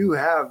really do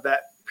have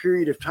that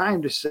period of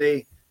time to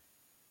say,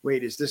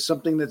 wait, is this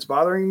something that's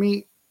bothering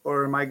me,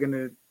 or am I going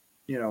to,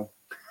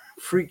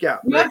 freak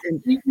out? You, right?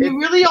 you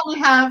really only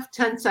have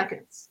 10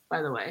 seconds,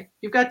 by the way.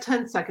 You've got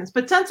 10 seconds,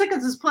 but 10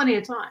 seconds is plenty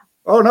of time.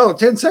 Oh, no,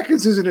 10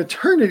 seconds is an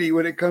eternity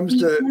when it comes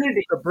to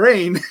the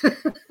brain.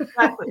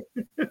 Exactly.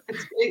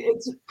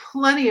 It's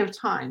plenty of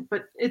time,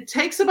 but it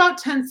takes about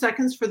 10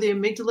 seconds for the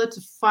amygdala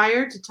to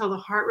fire, to tell the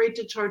heart rate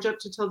to charge up,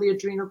 to tell the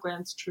adrenal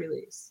glands to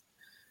release.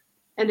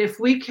 And if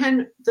we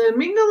can, the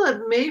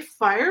amygdala may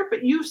fire,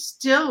 but you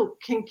still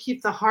can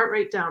keep the heart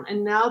rate down.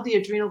 And now the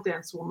adrenal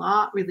glands will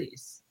not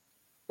release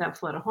that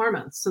flood of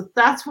hormones. So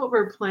that's what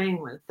we're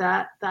playing with,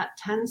 that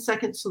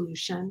 10-second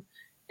solution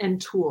and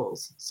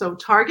tools. So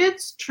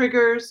targets,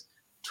 triggers,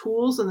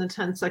 tools, and the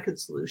 10-second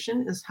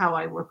solution is how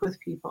I work with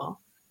people.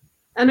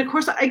 And of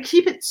course, I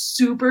keep it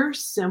super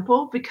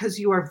simple because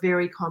you are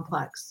very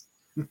complex.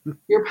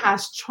 Your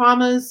past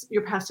traumas,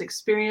 your past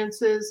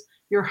experiences,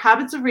 your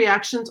habits of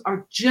reactions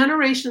are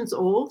generations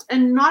old,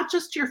 and not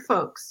just your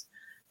folks,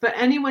 but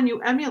anyone you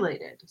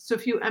emulated. So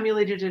if you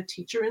emulated a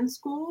teacher in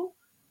school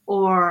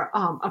or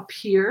a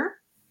peer,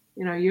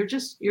 you're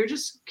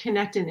just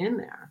connecting in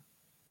there.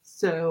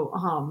 So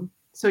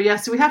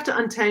we have to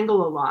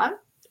untangle a lot.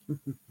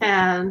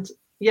 And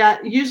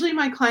usually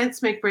my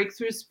clients make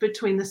breakthroughs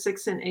between the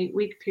 6 and 8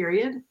 week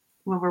period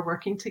when we're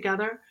working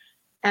together.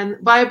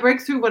 And by a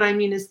breakthrough, what I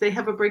mean is they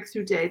have a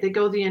breakthrough day. They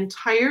go the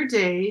entire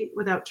day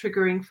without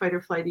triggering fight or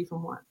flight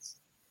even once.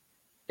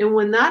 And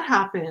when that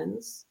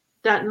happens,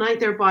 that night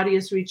their body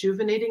is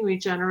rejuvenating,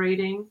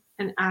 regenerating,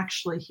 and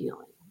actually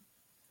healing.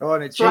 Oh,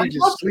 and it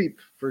changes sleep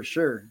for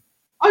sure.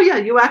 Oh, yeah.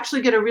 You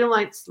actually get a real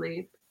night's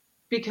sleep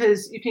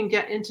because you can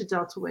get into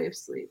delta wave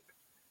sleep.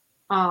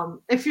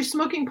 If you're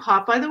smoking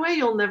pot, by the way,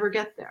 you'll never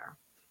get there.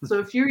 So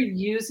if you're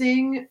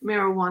using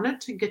marijuana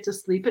to get to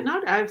sleep at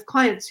night, I have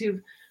clients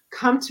who've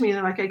come to me and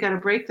they're like, I got to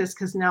break this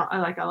because now I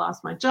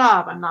lost my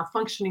job. I'm not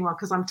functioning well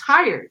because I'm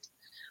tired.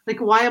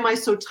 Like, why am I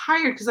so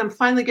tired? Because I'm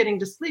finally getting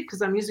to sleep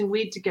because I'm using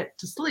weed to get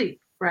to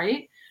sleep,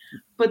 right?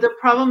 But the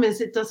problem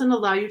is it doesn't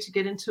allow you to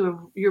get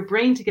into your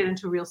brain to get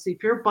into real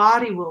sleep. Your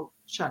body will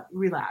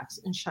relax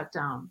and shut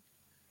down.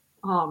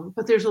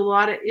 But there's a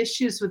lot of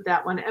issues with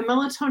that one. And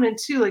melatonin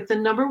too, like the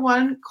number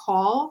one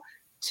call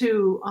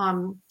to,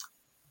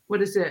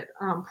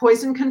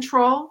 poison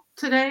control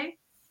today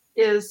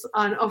is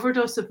an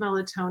overdose of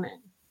melatonin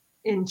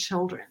in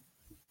children.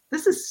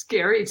 This is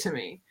scary to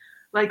me.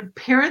 Like,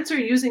 parents are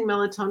using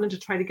melatonin to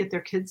try to get their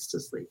kids to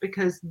sleep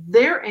because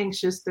they're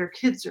anxious, their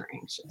kids are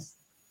anxious.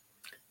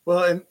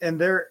 Well, and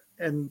they're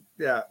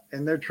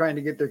trying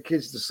to get their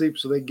kids to sleep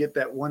so they get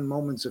that 1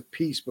 moment of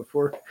peace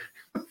before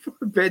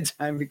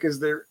bedtime because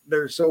they're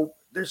so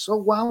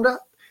wound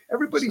up.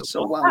 Everybody's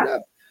so wound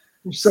up.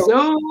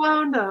 So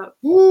wound up.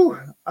 Woo,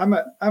 I'm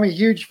a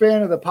huge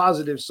fan of the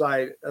positive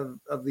side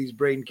of these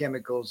brain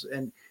chemicals,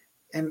 and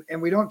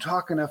we don't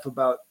talk enough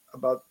about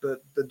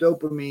the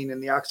dopamine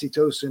and the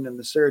oxytocin and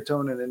the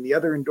serotonin and the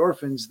other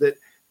endorphins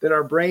that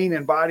our brain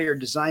and body are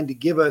designed to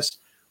give us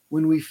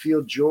when we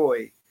feel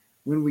joy,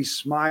 when we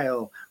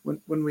smile,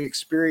 when we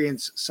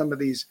experience some of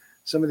these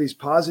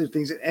positive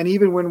things, and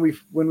even when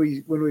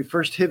we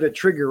first hit a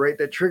trigger, right?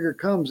 That trigger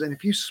comes, and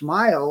if you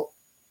smile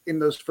in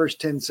those first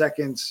 10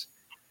 seconds,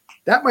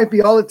 that might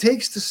be all it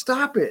takes to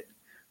stop it,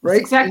 right?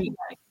 That's exactly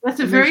right.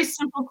 That's a very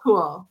simple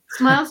tool.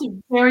 Smile's a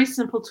very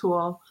simple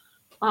tool.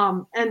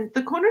 And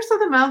the corners of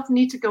the mouth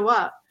need to go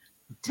up.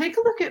 Take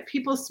a look at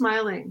people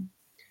smiling.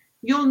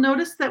 You'll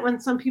notice that when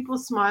some people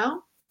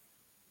smile,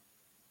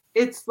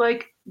 it's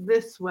like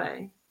this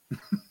way.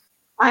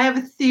 I have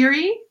a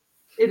theory.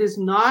 It is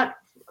not,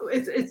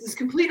 it's a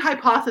complete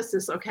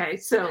hypothesis, okay?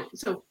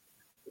 So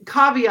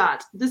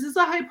caveat, this is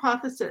a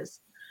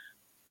hypothesis.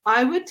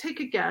 I would take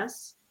a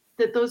guess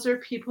that those are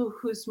people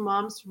whose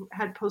moms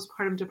had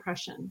postpartum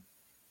depression.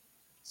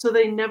 So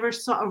they never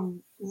saw a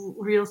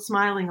real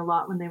smiling a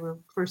lot when they were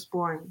first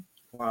born.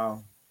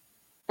 Wow.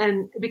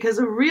 And because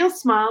a real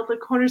smile, the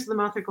corners of the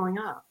mouth are going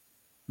up.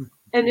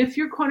 And if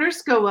your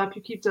corners go up,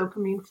 you keep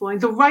dopamine flowing,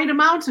 the right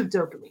amount of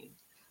dopamine.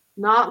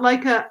 not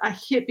like a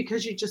hit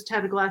because you just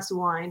had a glass of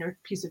wine or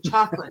a piece of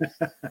chocolate.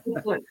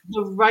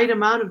 The right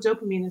amount of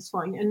dopamine is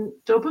flowing. And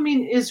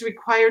dopamine is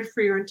required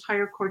for your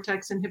entire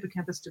cortex and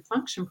hippocampus to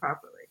function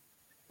properly.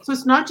 So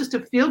it's not just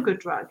a feel-good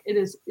drug. It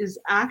is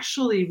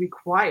actually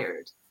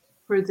required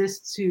for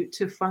this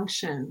to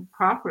function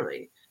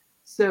properly.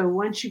 So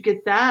once you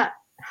get that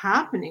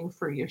happening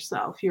for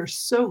yourself, you're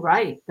so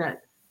right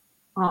that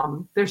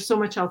there's so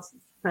much else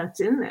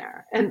that's in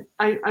there. And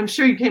I'm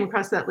sure you came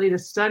across that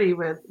latest study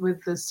with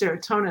the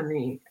serotonin,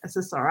 the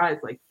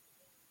SSRIs. Like,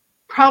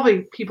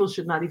 probably people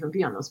should not even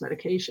be on those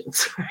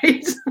medications,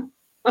 right?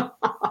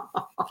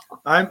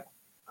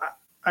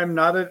 I'm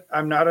not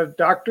a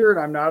doctor and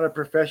I'm not a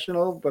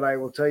professional, but I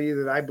will tell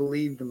you that I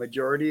believe the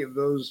majority of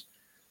those,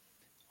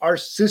 our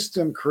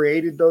system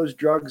created those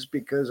drugs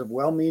because of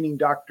well-meaning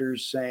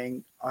doctors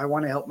saying, I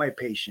want to help my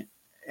patient.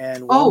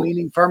 And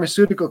well-meaning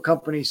pharmaceutical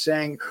companies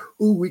saying,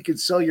 ooh, we could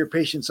sell your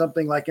patient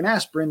something like an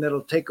aspirin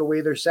that'll take away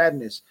their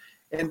sadness.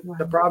 And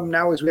the problem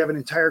now is we have an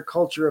entire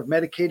culture of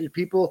medicated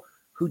people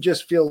who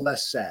just feel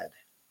less sad.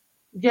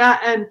 Yeah.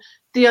 And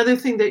the other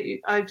thing that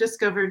I've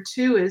discovered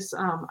too is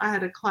I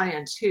had a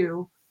client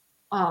who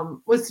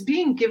was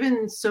being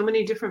given so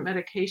many different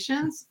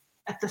medications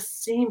at the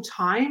same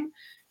time.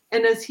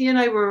 And as he and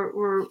I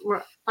were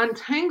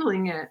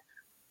untangling it,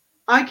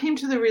 I came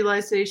to the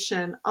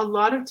realization a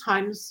lot of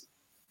times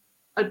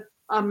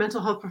a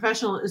mental health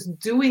professional is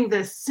doing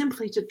this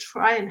simply to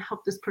try and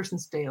help this person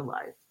stay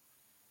alive.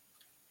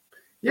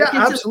 Yeah,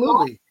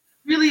 absolutely.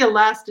 Really a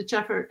last-ditch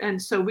effort.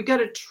 And so we got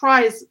to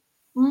try as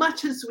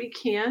much as we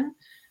can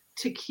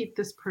to keep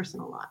this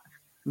person alive.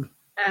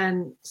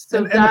 And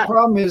so and the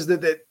problem is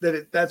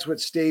that's what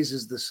stays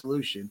as the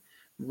solution,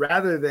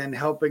 rather than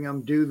helping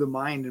them do the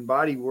mind and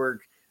body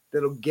work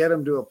that'll get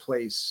them to a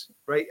place,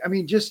 right? I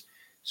mean,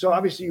 so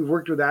obviously you've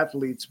worked with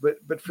athletes,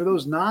 but for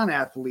those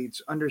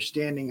non-athletes,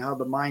 understanding how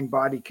the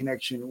mind-body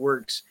connection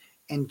works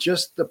and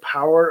just the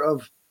power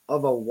of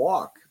a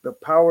walk, the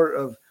power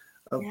of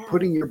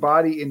putting your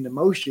body into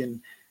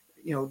motion,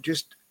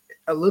 just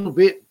a little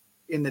bit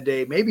in the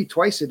day, maybe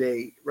twice a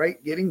day,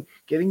 right?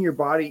 Getting your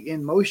body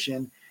in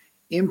motion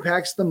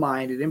impacts the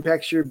mind. It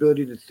impacts your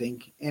ability to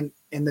think. And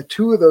the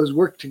two of those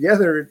work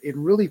together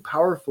in really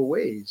powerful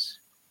ways.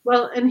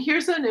 Well, and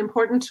here's an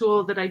important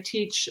tool that I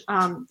teach,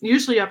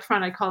 usually up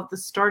front. I call it the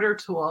starter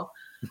tool.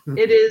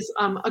 It is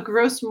a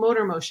gross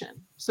motor motion.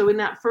 So in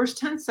that first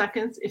 10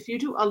 seconds, if you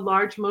do a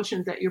large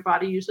motion that your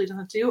body usually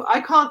doesn't do, I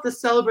call it the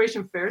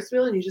celebration Ferris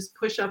wheel, and you just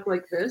push up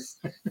like this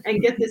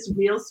and get this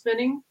wheel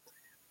spinning.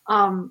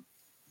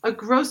 A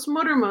gross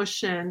motor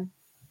motion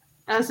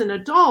as an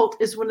adult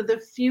is one of the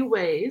few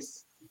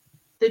ways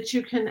that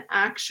you can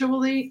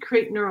actually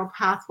create neural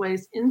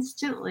pathways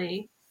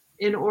instantly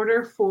in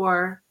order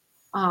for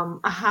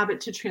a habit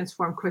to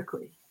transform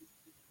quickly.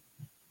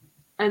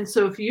 And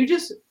so if you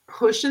just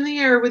push in the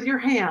air with your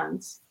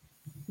hands,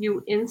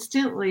 you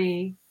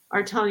instantly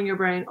are telling your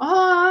brain,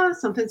 oh,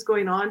 something's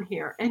going on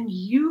here. And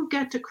you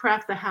get to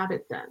craft the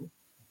habit then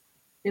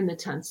in the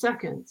 10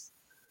 seconds.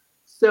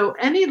 So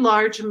any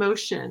large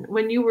motion,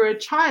 when you were a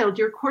child,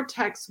 your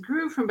cortex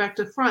grew from back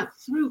to front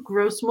through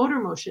gross motor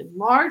motion,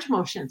 large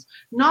motions,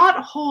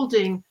 not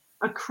holding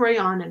a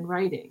crayon and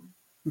writing,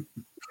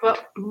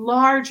 but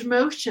large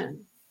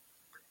motion.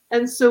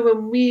 And so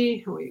when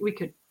we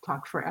could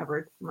talk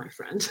forever, my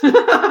friend,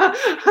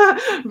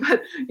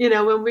 but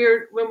when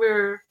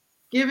we're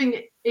giving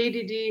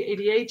ADD,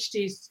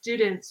 ADHD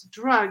students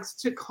drugs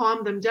to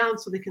calm them down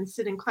so they can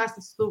sit in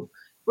classes, so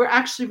we're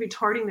actually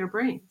retarding their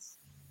brains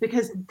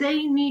because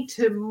they need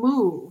to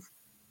move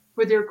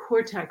for their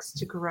cortex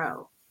to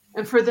grow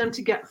and for them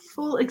to get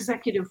full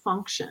executive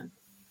function.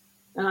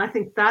 And I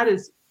think that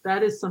is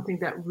something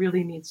that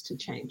really needs to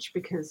change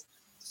because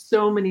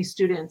so many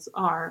students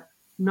are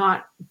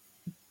not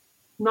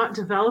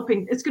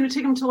developing. It's going to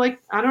take them to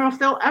I don't know if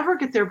they'll ever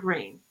get their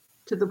brain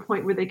to the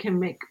point where they can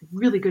make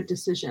really good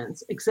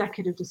decisions,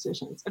 executive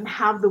decisions, and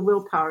have the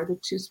willpower. The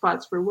two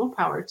spots for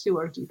willpower too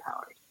are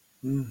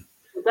depowered.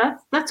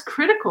 That's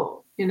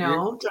critical,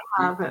 to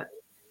have it.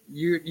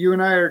 You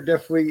and I are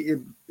definitely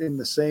in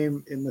the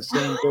same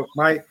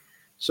book.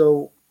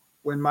 So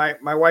when my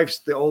wife's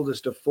the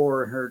oldest of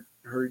four, and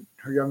her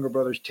younger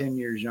brother's 10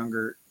 years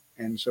younger,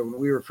 and so when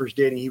we were first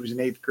dating, he was in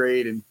 8th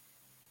grade,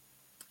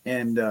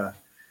 and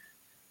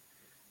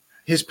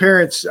his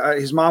parents,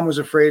 his mom was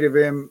afraid of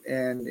him,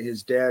 and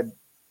his dad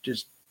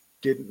just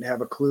didn't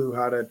have a clue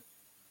how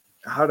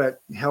to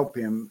help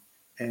him,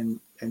 and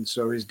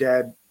so his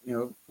dad,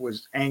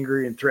 was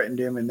angry and threatened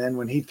him, and then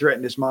when he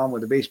threatened his mom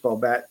with a baseball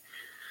bat,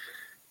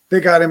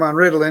 they got him on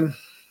Ritalin,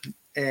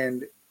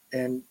 and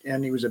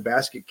he was a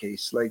basket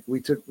case. Like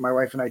my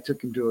wife and I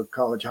took him to a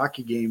college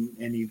hockey game,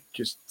 and he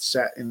just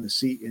sat in the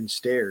seat and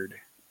stared,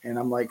 and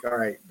I'm like, all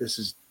right,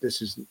 this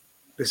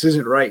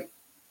isn't right.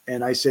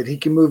 And I said, he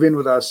can move in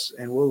with us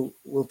and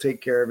we'll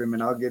take care of him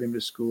and I'll get him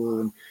to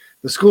school. And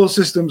the school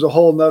system's a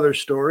whole nother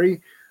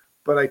story,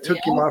 but I took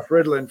him off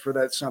Ritalin for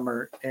that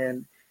summer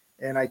and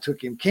I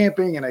took him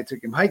camping and I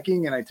took him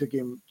hiking and I took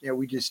him,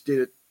 we just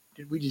did it,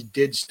 just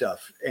did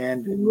stuff,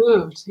 and We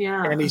moved.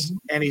 Yeah.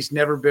 he's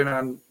never been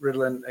on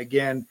Ritalin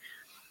again.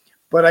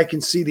 But I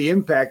can see the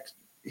impact.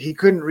 He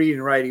couldn't read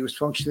and write. He was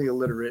functionally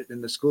illiterate,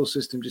 and the school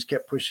system just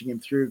kept pushing him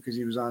through because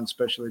he was on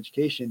special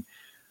education.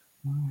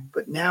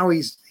 But now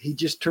he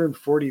just turned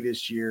 40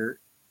 this year,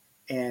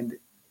 and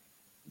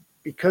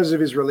because of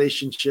his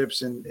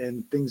relationships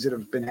and things that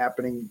have been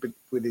happening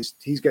with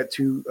he's got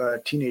two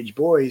teenage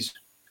boys.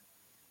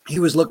 He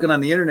was looking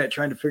on the internet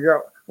trying to figure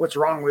out what's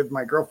wrong with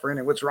my girlfriend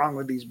and what's wrong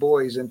with these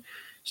boys, and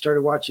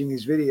started watching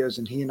these videos.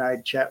 And he and I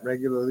chat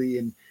regularly,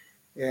 and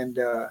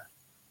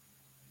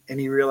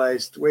he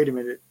realized, wait a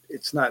minute,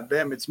 it's not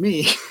them, it's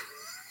me.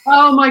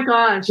 Oh my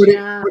gosh.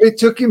 But it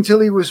took him till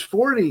he was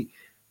 40.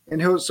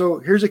 And so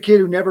here's a kid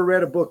who never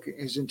read a book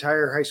his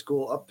entire high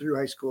school, up through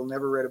high school,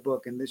 never read a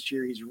book. And this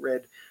year he's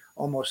read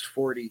almost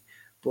 40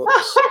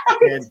 books,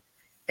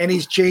 and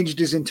he's changed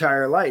his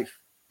entire life.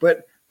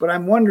 But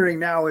I'm wondering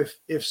now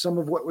if some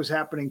of what was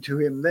happening to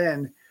him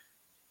then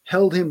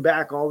held him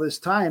back all this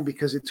time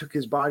because it took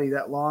his body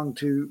that long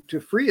to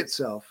free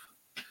itself.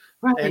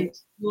 Right.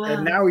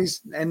 And now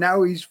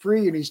he's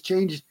free, and he's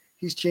changed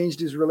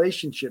his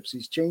relationships.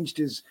 He's changed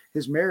his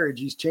marriage.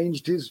 He's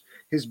changed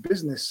his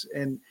business.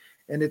 And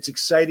it's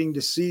exciting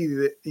to see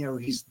that,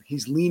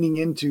 he's leaning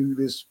into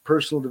this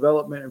personal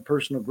development and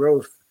personal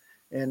growth,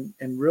 and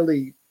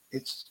really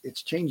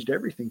it's changed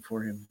everything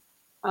for him.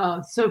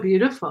 Oh, so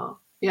beautiful.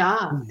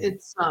 Yeah.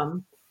 It's,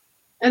 and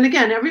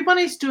again,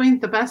 everybody's doing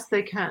the best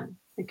they can.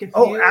 Like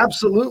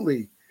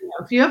Absolutely.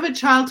 If you have a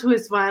child who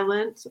is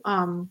violent,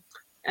 and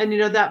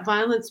that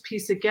violence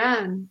piece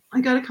again,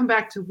 I got to come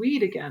back to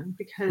weed again,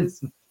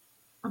 because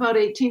about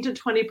 18 to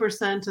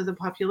 20% of the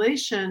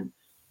population,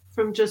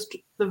 from just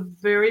the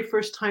very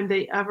first time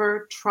they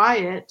ever try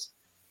it,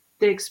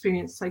 they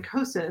experience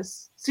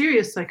psychosis,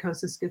 serious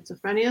psychosis,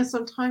 schizophrenia,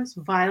 sometimes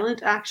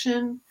violent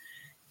action.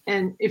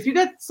 And if you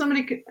got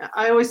somebody,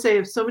 I always say,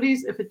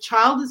 if a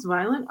child is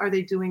violent, are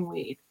they doing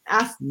weed?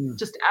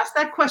 Just ask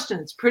that question.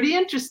 It's pretty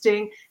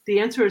interesting. The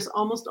answer is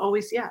almost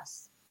always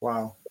yes.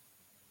 Wow.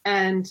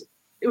 And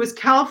it was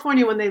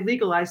California, when they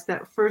legalized,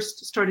 that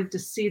first started to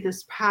see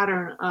this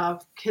pattern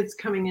of kids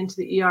coming into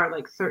the ER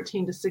like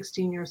 13 to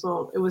 16 years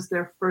old. It was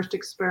their first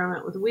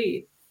experiment with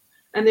weed,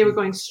 and they were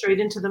going straight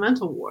into the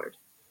mental ward.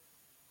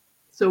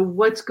 So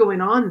what's going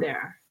on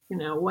there?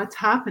 What's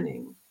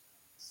happening?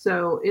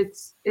 So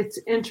it's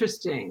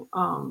interesting.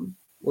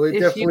 Well,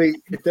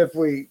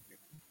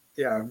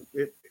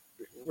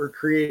 we're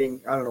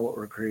creating, I don't know what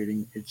we're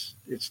creating.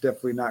 It's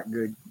definitely not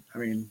good. I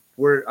mean,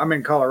 I'm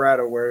in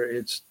Colorado, where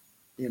it's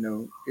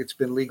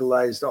been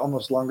legalized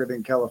almost longer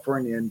than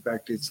California. In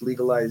fact, it's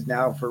legalized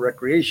now for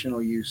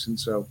recreational use. And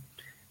so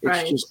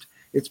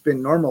it's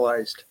been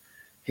normalized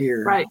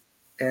here. Right.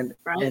 And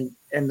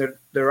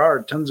there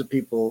are tons of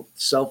people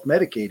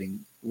self-medicating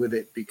with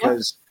it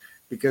because,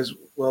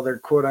 their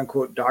quote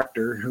unquote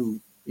doctor who,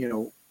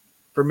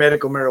 for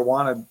medical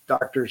marijuana,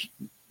 doctors,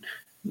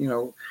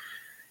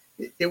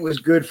 it was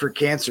good for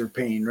cancer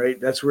pain, right?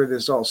 That's where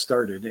this all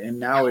started. And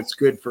now it's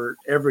good for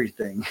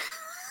everything.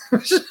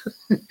 It's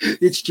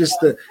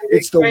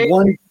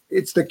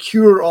the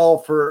cure all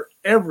for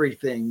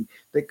everything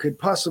that could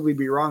possibly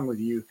be wrong with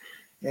you.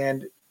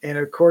 And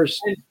of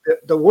course,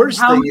 the worst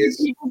thing is,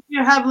 how many people do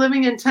you have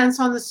living in tents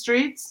on the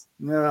streets?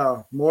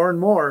 No, more and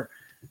more.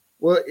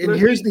 Well, and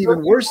here's the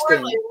even worse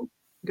thing.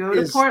 Go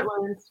to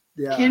Portland.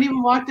 Yeah. Can't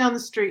even walk down the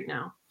street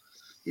now.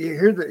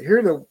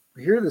 The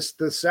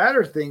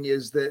sadder thing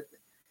is that,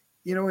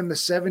 in the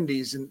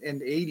 70s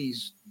and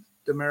 80s,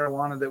 the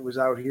marijuana that was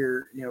out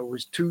here,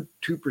 was 2%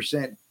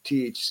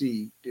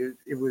 THC.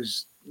 It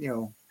was,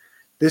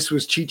 this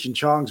was Cheech and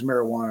Chong's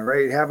marijuana,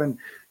 right? Having,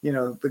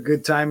 the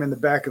good time in the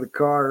back of the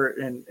car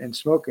and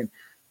smoking.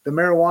 The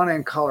marijuana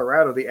in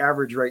Colorado, the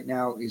average right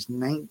now is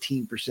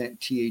 19%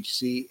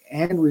 THC.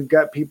 And we've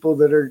got people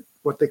that are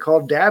what they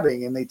call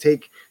dabbing, and they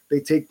take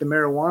the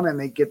marijuana and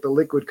they get the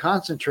liquid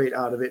concentrate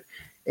out of it.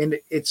 And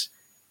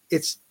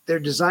they're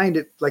designed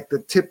it like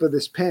the tip of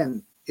this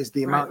pen is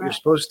the amount you're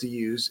supposed to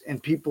use.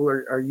 And people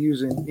are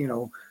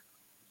using,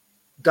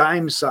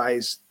 dime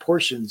size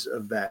portions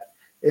of that.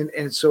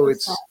 And so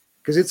it's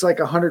because it's like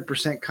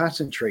 100%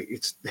 concentrate.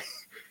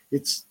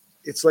 It's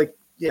like,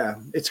 yeah,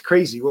 it's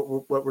crazy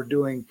what we're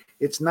doing.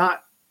 It's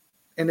not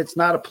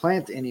a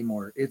plant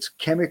anymore. It's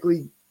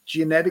chemically,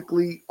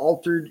 genetically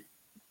altered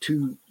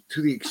to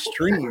the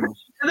extreme.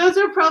 And those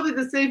are probably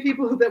the same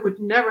people that would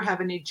never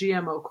have any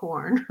GMO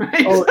corn,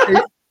 right? Oh,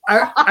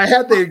 I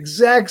had the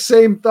exact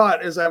same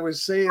thought as I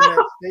was saying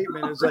that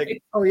statement. It's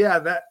like, oh yeah,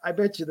 that I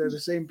bet you they're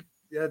the same.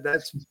 Yeah,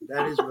 that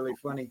is really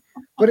funny.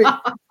 But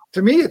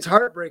to me, it's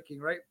heartbreaking,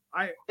 right?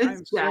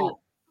 I'm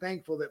so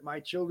thankful that my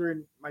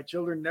children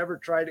never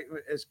tried it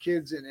as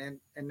kids, and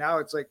now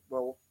it's like,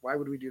 well, why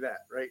would we do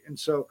that, right? And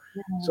so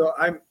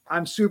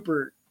I'm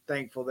super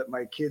thankful that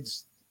my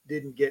kids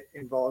didn't get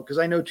involved, because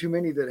I know too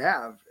many that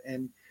have,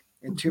 and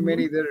too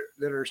many that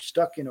are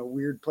stuck in a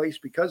weird place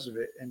because of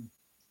it, and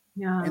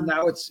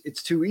now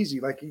it's too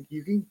easy. Like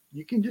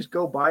you can just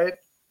go buy it,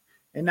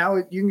 and now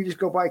you can just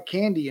go buy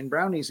candy and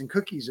brownies and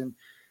cookies, and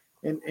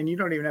and you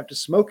don't even have to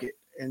smoke it.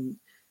 And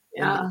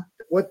Yeah.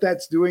 what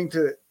that's doing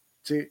to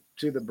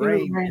the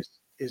brain Right.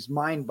 is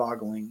mind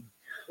boggling.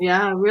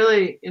 Yeah,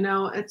 really.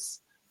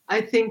 I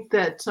think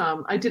that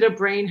I did a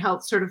brain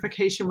health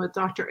certification with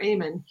Dr.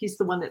 Amen. He's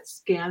the one that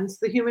scans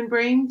the human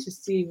brain to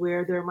see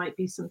where there might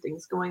be some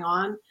things going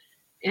on.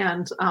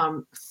 And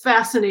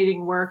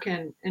fascinating work.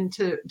 And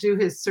to do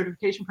his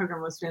certification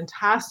program was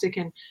fantastic.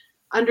 And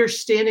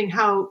understanding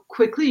how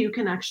quickly you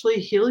can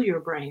actually heal your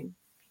brain.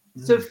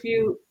 So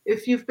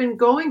if you've been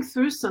going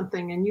through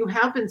something and you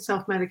have been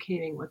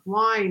self-medicating with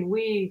wine,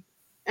 weed,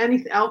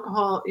 anything,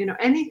 alcohol,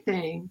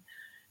 anything,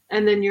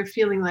 and then you're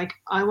feeling like,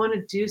 I want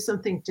to do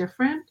something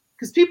different.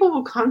 Because people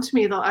will come to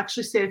me, they'll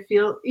actually say, I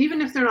feel, even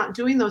if they're not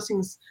doing those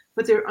things,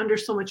 but they're under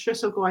so much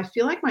stress, they'll go, I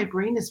feel like my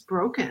brain is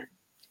broken.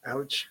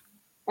 Ouch.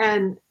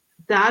 And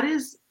that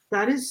is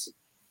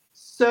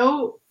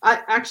so,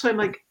 I'm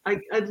like,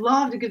 I'd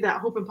love to give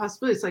that hope and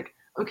possibility. It's like,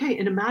 okay,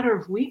 in a matter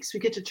of weeks, we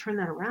get to turn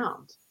that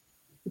around.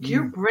 Like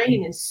your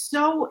brain is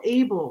so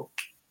able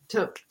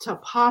to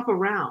pop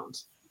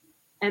around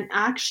and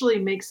actually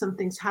make some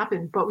things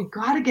happen. But we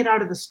got to get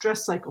out of the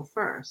stress cycle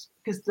first,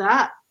 because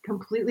that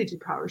completely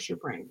depowers your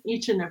brain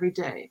each and every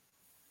day.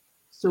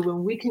 So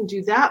when we can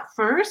do that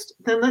first,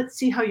 then let's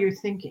see how you're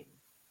thinking.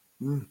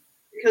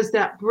 Because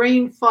that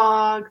brain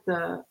fog,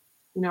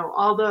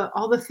 all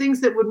the things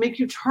that would make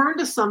you turn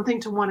to something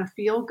to want to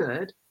feel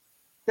good,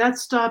 that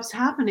stops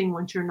happening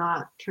once you're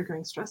not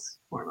triggering stress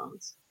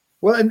hormones.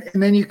 Well, and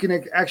then you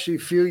can actually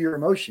feel your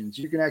emotions.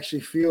 You can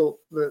actually feel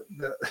the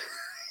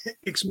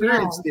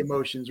experience the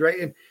emotions,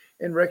 right?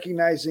 And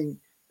recognizing,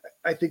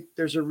 I think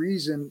there's a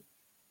reason.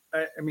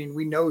 I mean,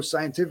 we know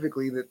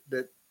scientifically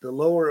that the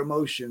lower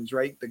emotions,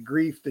 right? The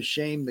grief, the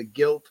shame, the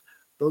guilt,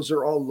 those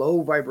are all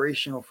low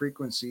vibrational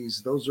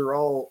frequencies. Those are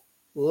all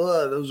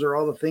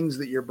the things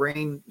that your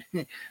brain,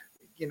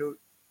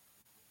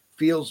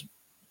 feels,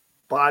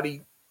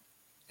 body,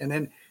 and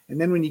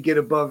then when you get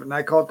above, and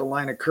I call it the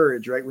line of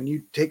courage, right? When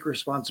you take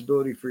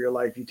responsibility for your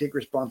life, you take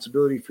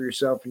responsibility for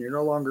yourself, and you're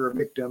no longer a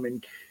victim,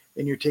 and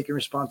you're taking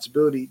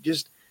responsibility,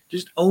 just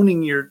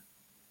owning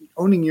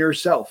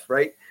yourself,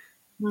 right?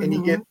 And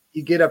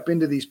you get up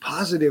into these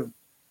positive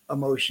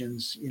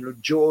emotions,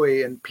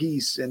 joy and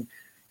peace and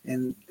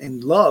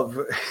love,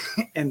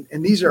 and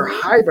these are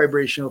high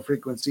vibrational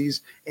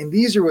frequencies, and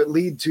these are what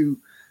lead to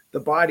the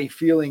body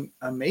feeling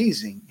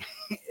amazing,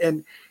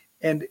 and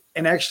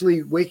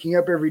actually waking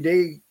up every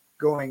day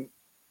going,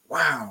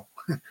 wow,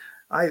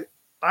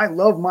 I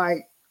love my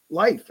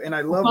life, and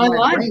I love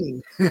my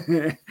brain.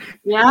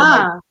 Yeah.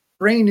 My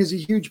brain is a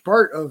huge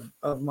part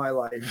of my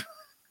life.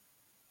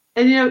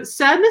 And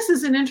sadness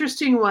is an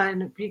interesting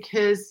one,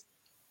 because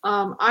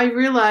I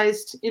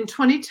realized in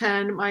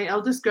 2010, my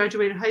eldest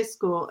graduated high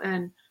school,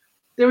 and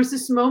there was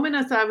this moment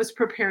as I was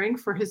preparing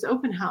for his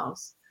open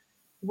house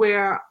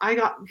where I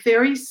got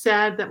very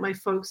sad that my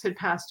folks had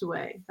passed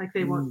away. Like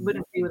they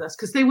wouldn't be with us,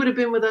 because they would have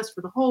been with us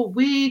for the whole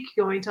week,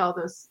 going to all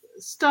this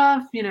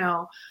stuff.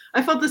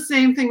 I felt the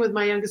same thing with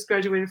my youngest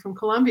graduated from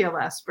Columbia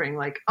last spring.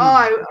 Like,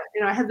 I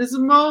had this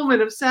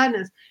moment of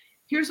sadness.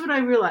 Here's what I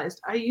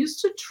realized. I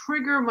used to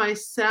trigger my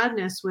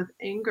sadness with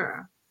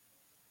anger.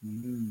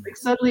 Like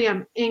suddenly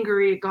I'm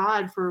angry at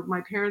God for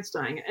my parents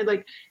dying, and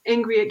like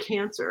angry at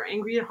cancer,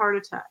 angry at heart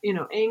attack,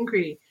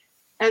 angry.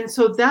 And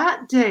so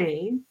that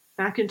day,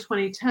 back in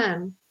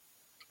 2010,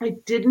 I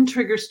didn't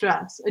trigger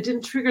stress. I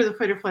didn't trigger the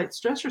fight or flight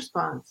stress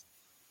response.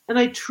 And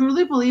I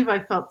truly believe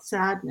I felt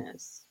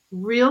sadness,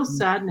 real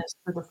sadness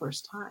for the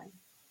first time.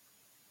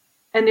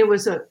 And it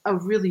was a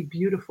really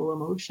beautiful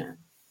emotion,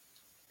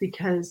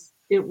 because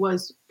it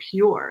was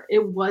pure.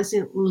 It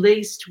wasn't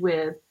laced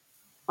with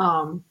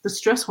the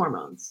stress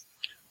hormones.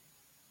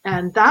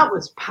 And that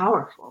was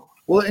powerful.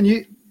 Well,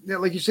 and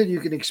like you said, you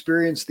can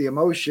experience the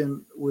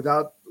emotion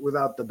without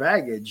the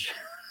baggage.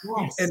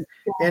 Yes.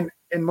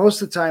 And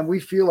most of the time we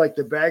feel like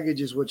the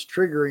baggage is what's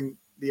triggering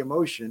the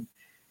emotion.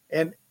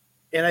 And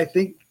I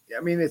think,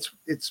 I mean,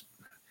 it's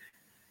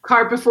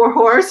cart before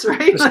horse,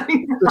 right?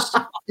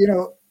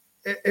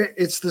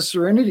 It's the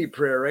serenity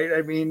prayer, right?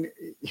 I mean,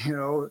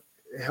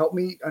 help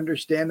me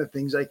understand the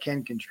things I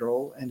can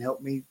control, and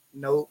help me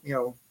know,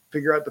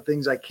 figure out the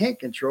things I can't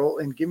control,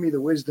 and give me the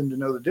wisdom to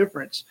know the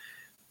difference.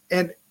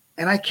 And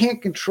I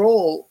can't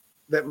control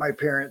that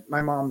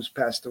my mom's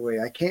passed away.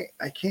 I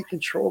can't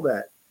control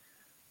that,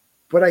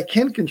 but I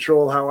can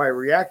control how I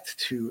react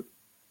to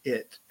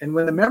it. And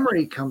when the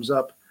memory comes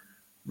up,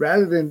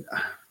 rather than,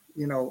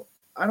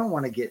 I don't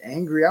want to get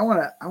angry. I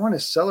want to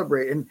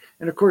celebrate. And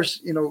of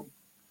course,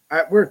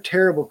 we're a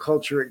terrible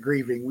culture at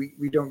grieving.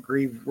 We don't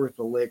grieve worth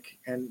a lick.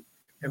 And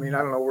I mean, I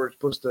don't know, we're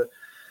supposed to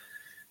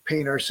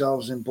paint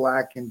ourselves in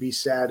black and be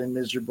sad and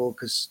miserable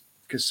because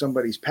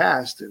somebody's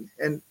passed.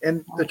 And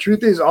the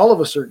truth is, all of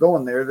us are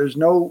going there. There's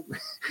no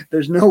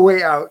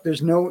way out.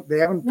 They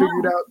haven't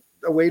figured out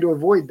a way to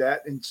avoid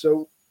that. And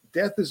so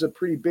death is a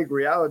pretty big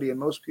reality in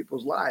most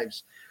people's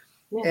lives.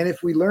 Yes. And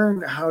if we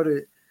learn how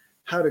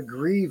to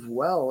grieve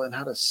well, and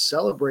how to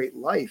celebrate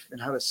life,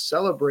 and how to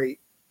celebrate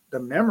the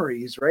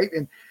memories, right?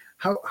 And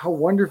how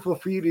wonderful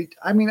for you to,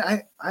 I mean,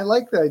 I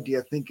like the idea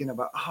of thinking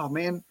about, oh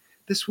man,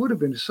 this would have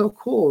been so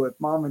cool if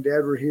mom and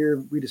dad were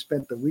here. We'd have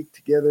spent the week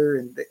together,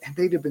 and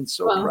they'd have been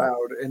so Well,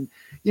 proud. And,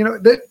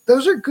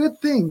 those are good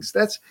things.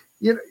 That's,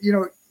 you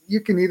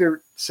can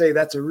either say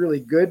that's a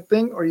really good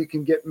thing, or you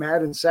can get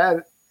mad and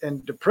sad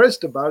and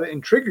depressed about it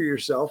and trigger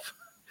yourself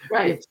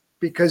right.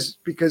 because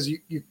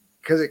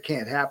it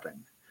can't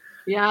happen.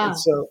 Yeah. And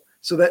so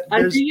that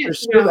I there's think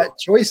still that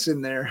choice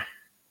in there.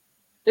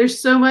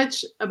 There's so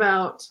much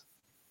about,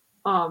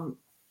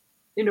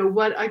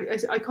 what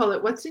I call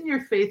it, what's in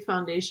your faith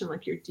foundation,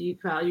 like your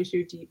deep values,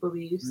 your deep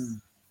beliefs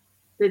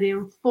that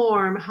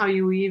inform how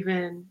you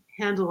even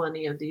handle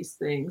any of these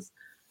things.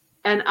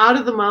 And out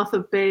of the mouth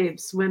of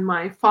babes, when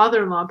my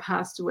father-in-law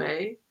passed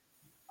away,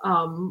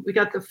 we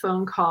got the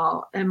phone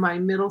call, and my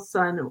middle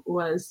son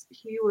was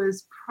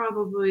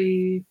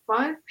probably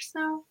 5 or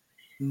so.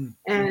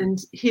 And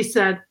he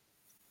said,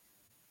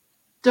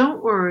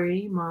 "Don't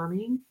worry,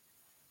 mommy.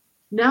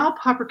 Now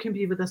Papa can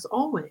be with us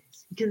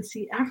always. He can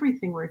see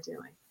everything we're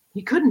doing.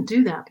 He couldn't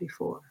do that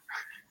before."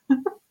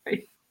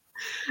 Right?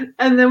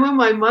 And then when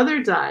my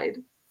mother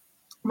died,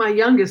 my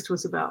youngest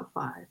was about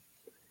 5.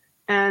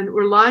 And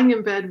we're lying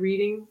in bed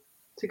reading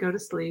to go to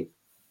sleep.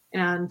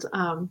 And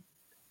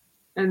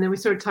then we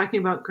started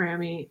talking about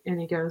Grammy, and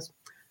he goes,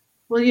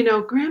 "Well,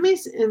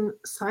 Grammy's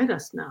inside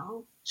us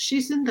now.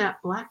 She's in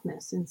that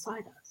blackness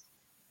inside us."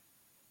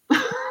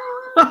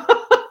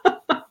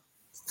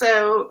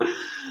 So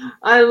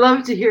I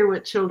love to hear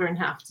what children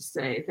have to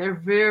say. They're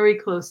very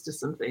close to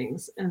some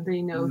things, and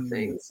they know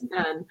things.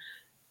 And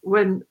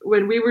when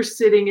we were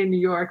sitting in New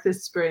York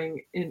this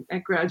spring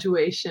at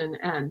graduation,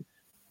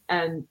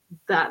 and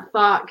that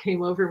thought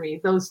came over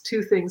me, those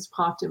 2 things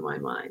popped in my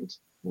mind.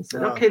 I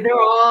said, okay,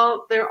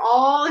 they're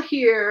all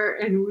here,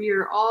 and we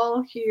are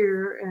all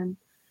here. And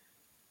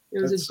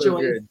it was a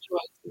joyous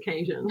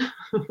occasion.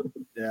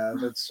 Yeah,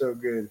 that's so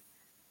good.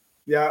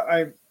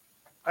 Yeah,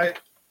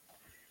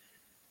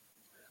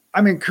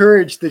 I'm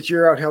encouraged that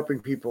you're out helping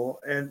people,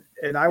 and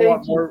I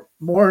want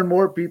more and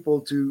more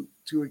people to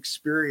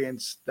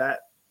experience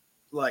that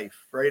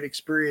life, right?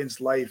 Experience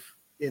life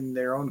in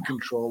their own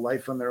control,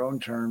 life on their own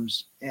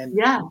terms, and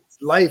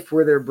life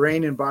where their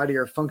brain and body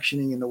are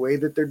functioning in the way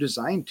that they're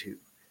designed to.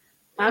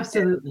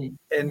 Absolutely.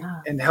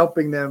 And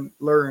helping them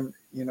learn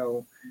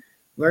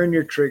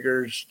your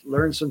triggers,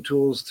 learn some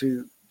tools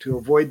to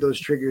avoid those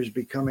triggers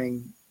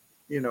becoming,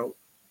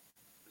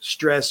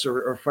 stress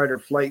or fight or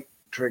flight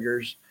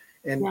triggers,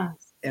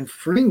 and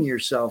freeing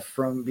yourself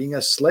from being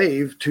a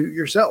slave to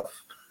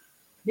yourself.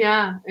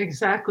 Yeah,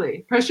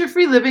 exactly.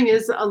 Pressure-free living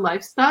is a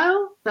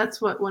lifestyle. That's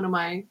what one of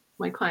my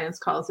clients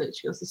calls it.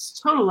 She goes, "It's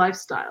a total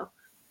lifestyle."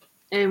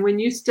 And when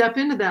you step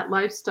into that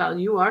lifestyle,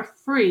 you are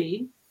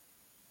free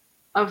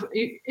of,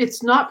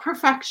 it's not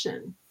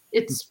perfection.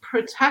 It's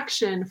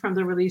protection from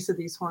the release of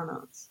these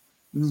hormones.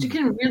 So you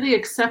can really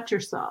accept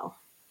yourself.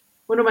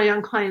 One of my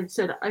young clients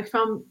said, "I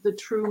found the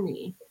true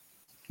me.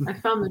 I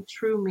found the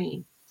true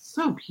me."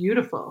 So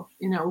beautiful.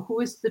 Who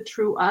is the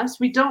true us?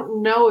 We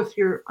don't know if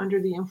you're under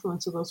the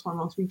influence of those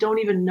hormones. We don't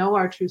even know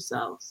our true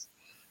selves.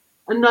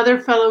 Another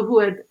fellow who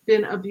had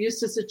been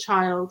abused as a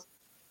child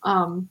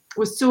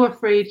was so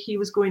afraid he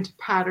was going to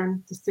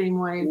pattern the same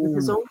way with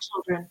his own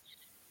children.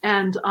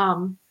 And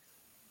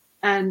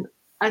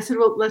I said,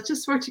 "Well, let's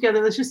just work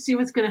together. Let's just see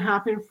what's going to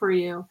happen for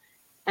you."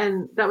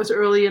 And that was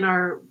early in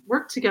our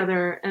work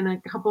together. And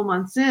a couple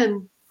months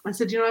in, I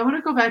said, "I want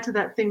to go back to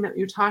that thing that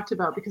you talked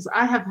about, because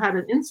I have had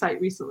an insight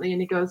recently."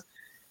 And he goes,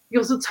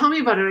 "So tell me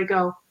about it." I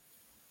go,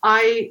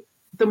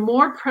 the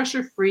more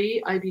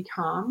pressure-free I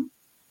become,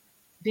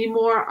 the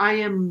more I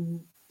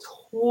am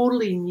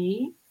totally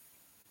me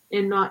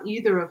and not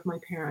either of my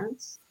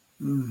parents.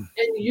 And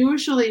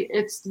usually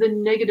it's the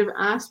negative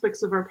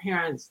aspects of our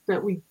parents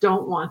that we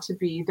don't want to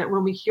be, that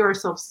when we hear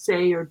ourselves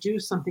say or do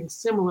something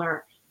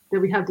similar, that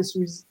we have this,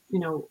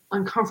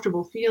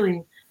 uncomfortable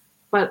feeling.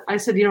 But I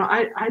said,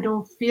 I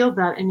don't feel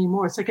that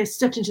anymore. It's like I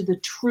stepped into the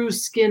true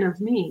skin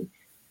of me.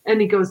 And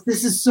he goes,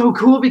 "This is so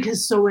cool,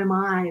 because so am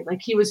I."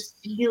 Like he was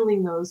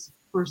feeling those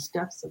first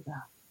steps of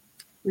that,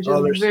 which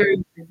is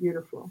very, very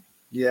beautiful.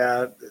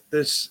 Yeah,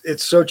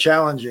 it's so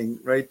challenging,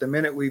 right? The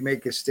minute we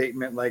make a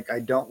statement like, "I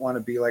don't want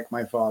to be like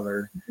my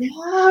father."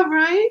 Yeah,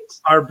 right?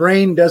 Our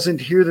brain doesn't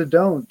hear the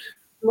don't.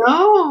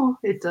 No,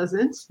 it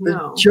doesn't.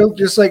 No.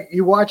 Just like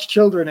you watch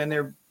children and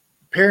their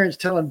parents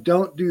tell them,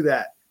 "Don't do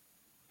that."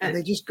 And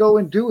they just go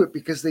and do it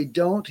because they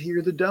don't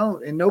hear the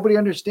don't. And nobody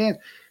understands.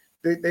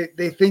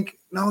 They think,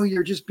 "No,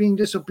 you're just being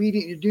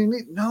disobedient. You're doing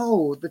it."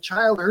 No, the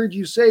child heard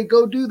you say,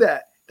 "Go do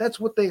that." That's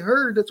what they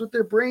heard. That's what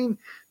their brain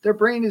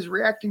is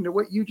reacting to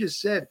what you just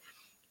said.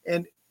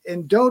 And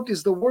don't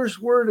is the worst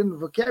word in the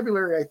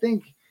vocabulary, I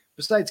think,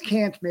 besides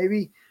can't,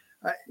 maybe.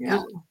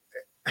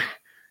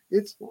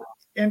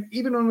 And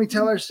even when we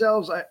tell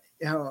ourselves, I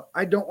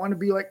don't want to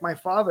be like my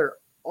father,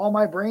 all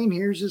my brain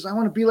hears is, "I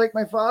want to be like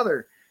my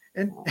father."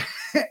 And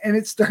and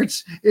it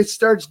starts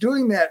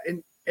doing that,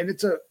 and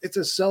it's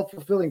a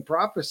self-fulfilling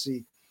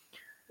prophecy.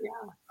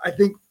 I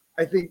think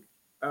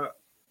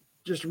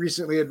just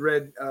recently had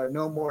read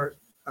No More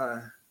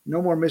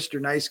No More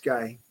Mr. Nice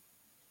Guy.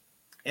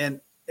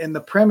 And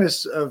the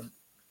premise of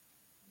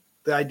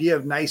the idea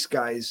of nice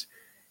guys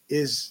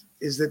is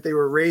that they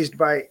were raised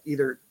by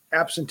either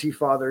absentee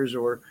fathers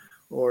or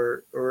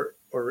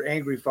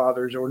angry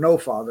fathers or no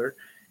father.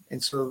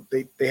 And so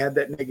they had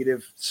that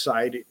negative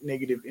side,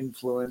 negative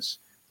influence.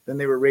 Then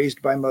they were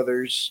raised by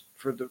mothers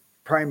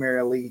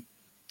primarily.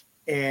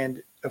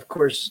 And of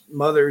course,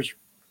 mothers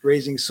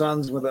raising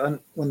sons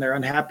when they're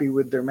unhappy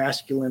with their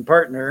masculine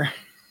partner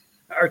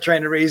are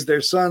trying to raise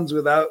their sons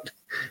with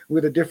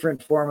a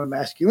different form of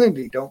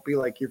masculinity. Don't be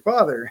like your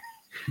father.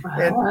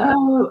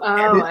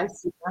 I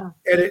see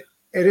that.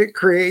 And it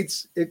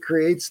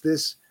creates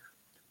this.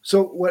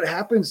 So what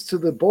happens to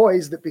the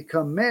boys that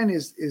become men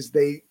is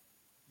they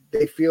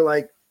feel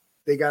like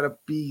they got to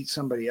be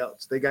somebody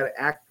else. They got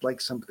to act like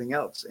something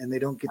else, and they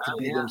don't get to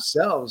be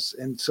themselves.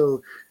 And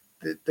so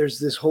there's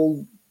this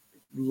whole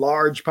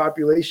large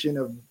population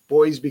of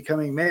boys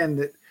becoming men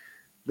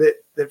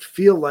that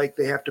feel like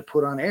they have to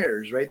put on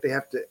airs, right? They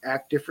have to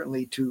act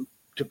differently to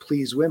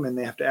please women.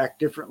 They have to act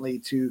differently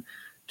to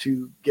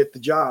get the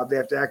job. They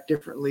have to act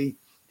differently.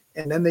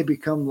 And then they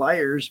become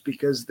liars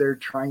because they're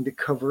trying to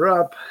cover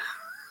up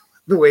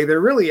the way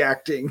they're really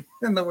acting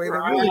and the way they're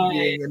really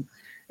being.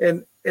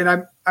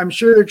 And I'm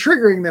sure they're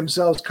triggering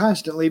themselves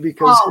constantly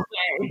because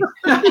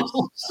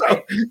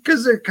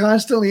they're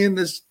constantly in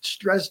this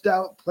stressed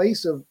out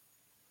place of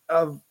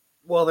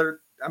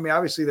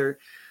obviously they're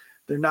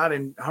not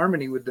in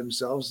harmony with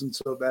themselves. And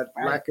so that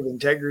lack of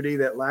integrity,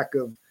 that lack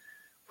of,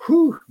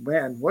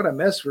 man, what a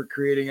mess we're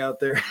creating out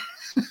there.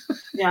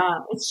 Yeah,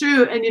 it's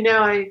true. And,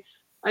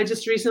 I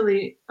just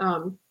recently,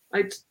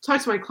 I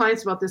talked to my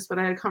clients about this, but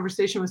I had a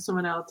conversation with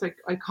someone else. Like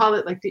I call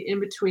it like the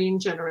in-between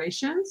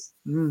generations.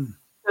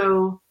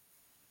 So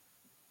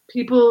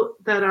people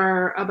that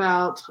are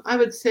about, I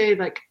would say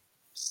like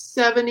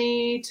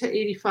 70 to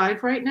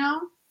 85 right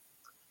now,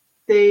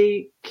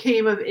 they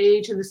came of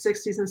age in the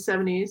 60s and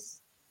 70s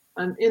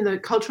in the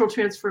cultural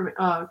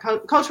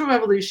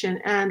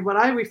revolution, and what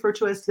I refer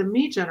to as the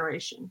me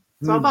generation.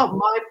 It's all about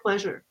my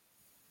pleasure.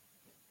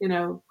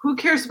 Who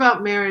cares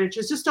about marriage?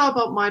 It's just all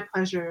about my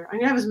pleasure. I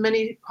can have as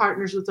many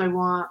partners as I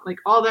want, like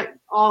all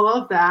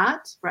of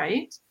that,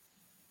 right?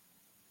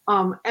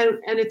 And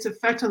its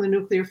effect on the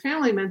nuclear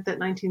family meant that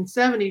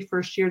 1970,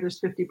 first year,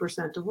 there's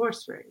 50%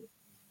 divorce rate.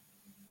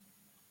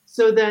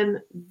 So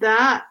then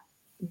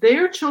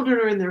their children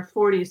are in their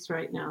 40s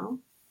right now.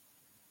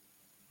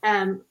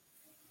 And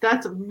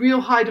that's a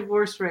real high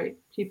divorce rate,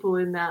 people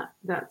in that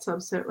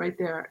subset right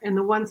there. And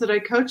the ones that I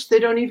coach, they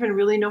don't even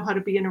really know how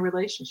to be in a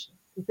relationship.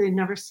 They've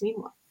never seen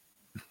one.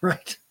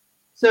 Right.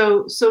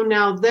 So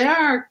now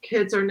their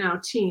kids are now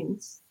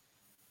teens.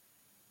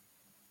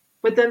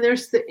 But then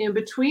there's the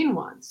in-between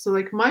ones. So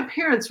like my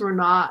parents were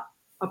not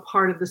a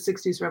part of the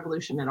 60s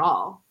revolution at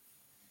all.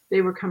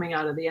 They were coming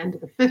out of the end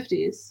of the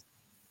 50s.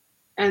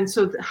 And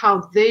so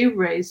how they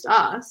raised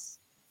us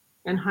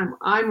and how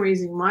I'm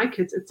raising my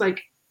kids, it's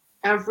like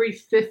every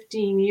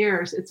 15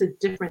 years, it's a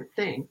different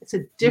thing. It's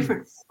a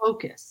different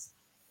focus.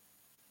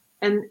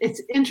 And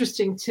it's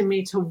interesting to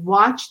me to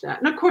watch that.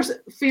 And of course,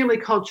 family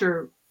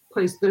culture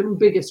plays the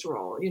biggest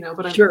role,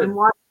 but I'm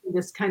watching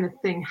this kind of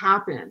thing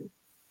happen.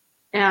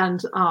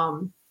 And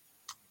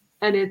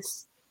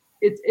it's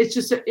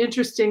just an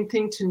interesting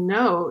thing to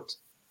note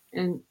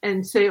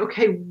and say,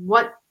 okay,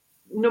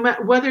 no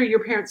matter whether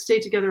your parents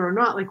stayed together or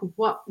not, like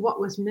what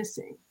was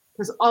missing?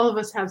 Because all of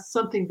us have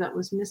something that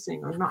was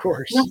missing or not. Of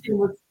course.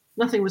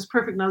 Nothing was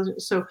perfect.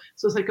 So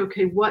it's like,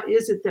 okay, what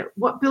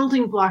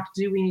building block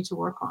do we need to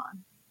work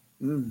on?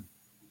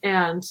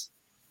 And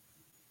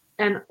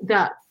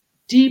that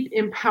deep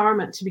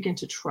empowerment to begin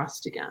to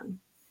trust again.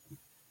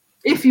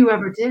 If you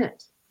ever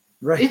did.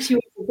 Right. If you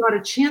got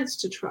a chance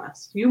to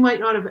trust, you might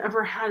not have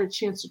ever had a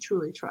chance to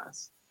truly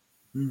trust.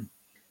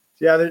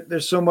 Yeah,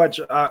 there's so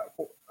much.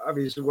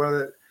 Obviously, one of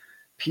the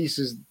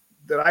pieces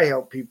that I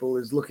help people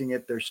is looking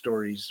at their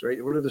stories,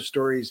 right? What are the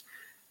stories?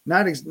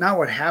 Not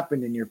what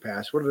happened in your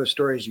past. What are the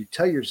stories you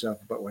tell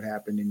yourself about what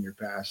happened in your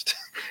past?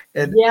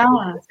 And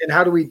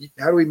how do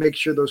we make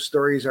sure those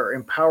stories are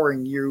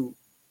empowering you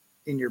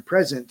in your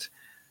present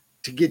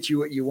to get you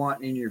what you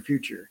want in your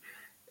future?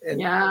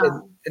 And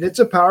it's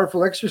a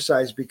powerful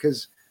exercise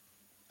because,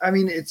 I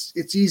mean,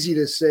 it's easy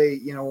to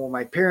say, well,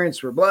 my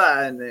parents were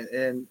blah,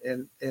 and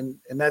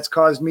that's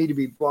caused me to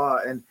be blah,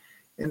 and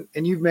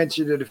you've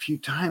mentioned it a few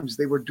times.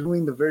 They were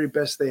doing the very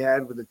best they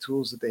had with the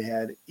tools that they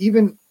had.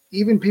 Even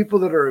people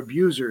that are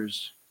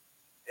abusers,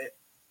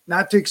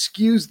 not to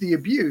excuse the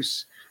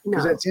abuse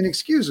because that's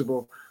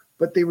inexcusable,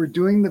 but they were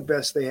doing the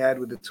best they had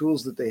with the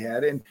tools that they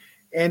had,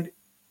 and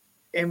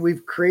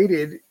we've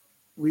created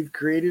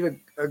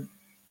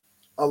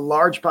a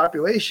large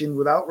population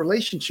without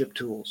relationship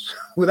tools,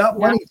 without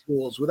money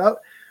tools, without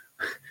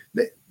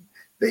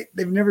they've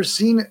never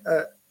seen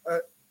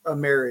a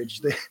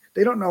marriage.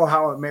 They don't know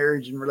how a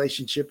marriage and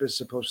relationship is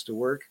supposed to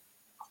work.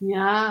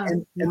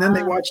 And then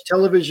they watch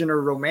television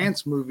or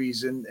romance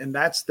movies, and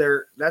that's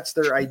their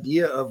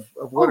idea of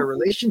what a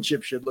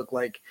relationship should look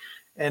like.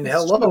 And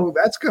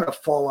that's going to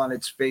fall on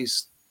its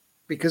face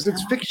because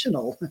it's Yeah.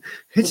 fictional.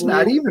 It's It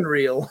not is. even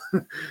real.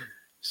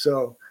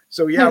 So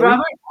Hey, yeah,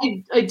 Robert,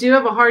 I do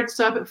have a hard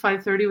stop at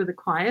 5:30 with a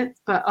client,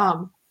 but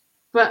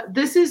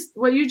this is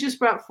what you just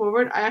brought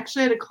forward. I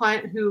actually had a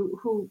client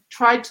who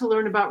tried to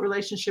learn about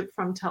relationship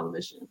from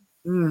television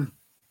mm,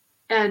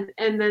 and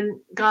then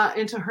got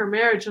into her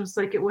marriage and was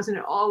like it wasn't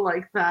at all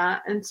like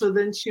that. And so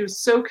then she was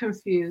so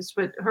confused,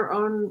 but her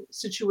own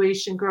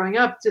situation growing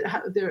up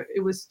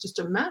it was just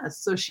a mess,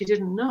 so she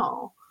didn't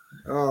know.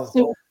 oh,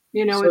 So,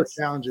 so it's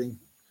challenging.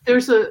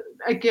 there's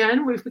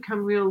again, we've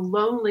become real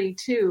lonely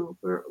too.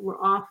 We're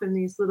off in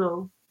these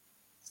little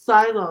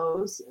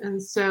silos.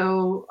 And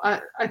so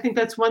I think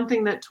that's one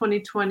thing that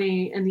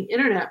 2020 and the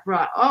internet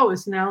brought. Oh,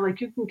 is now like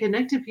you can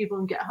connect to people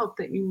and get help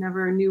that you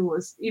never knew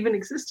was even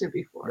existed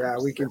before. Yeah,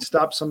 we So, can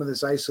stop some of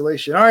this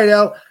isolation. All right,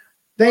 Elle,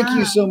 thank you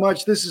yeah. so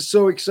much. This is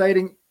so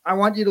exciting. I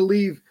want you to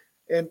leave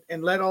and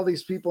let all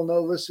these people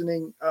know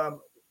listening. I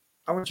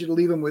want you to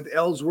leave them with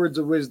Elle's words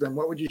of wisdom.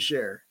 What would you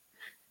share?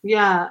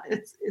 Yeah,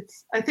 it's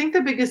I think the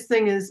biggest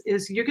thing is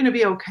you're going to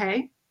be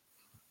okay.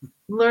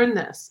 Learn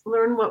this.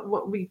 Learn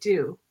what we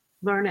do.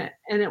 Learn it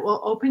and it will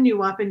open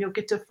you up and you'll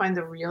get to find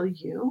the real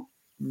you.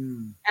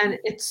 Mm, And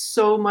it's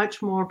so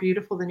much more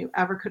beautiful than you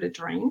ever could have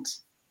dreamed.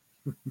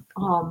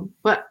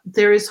 But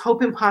there is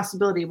hope and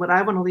possibility. What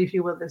I want to leave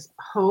you with is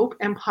hope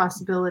and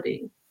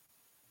possibility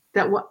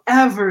that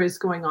whatever is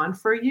going on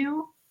for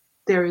you,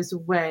 there is a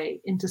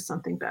way into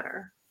something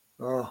better.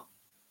 oh,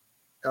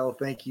 Elle,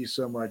 thank you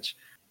so much.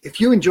 If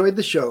you enjoyed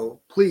the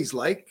show, please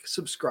like,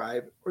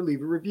 subscribe, or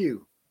leave a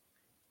review.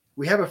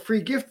 We have a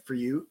free gift for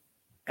you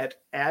at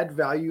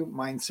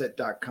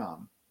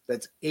addvaluemindset.com.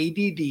 That's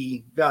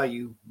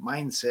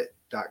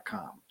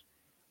addvaluemindset.com.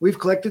 We've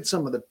collected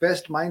some of the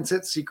best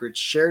mindset secrets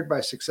shared by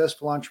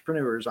successful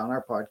entrepreneurs on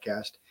our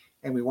podcast,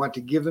 and we want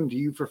to give them to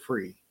you for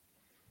free.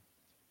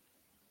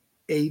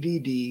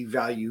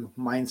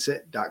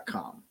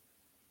 addvaluemindset.com.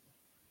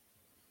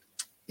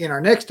 In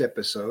our next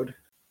episode,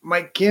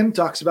 Mike Kim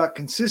talks about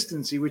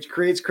consistency, which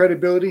creates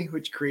credibility,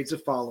 which creates a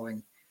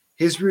following.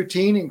 His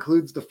routine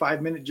includes the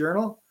 5-minute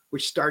journal,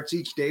 which starts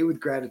each day with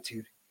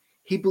gratitude.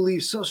 He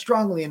believes so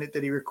strongly in it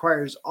that he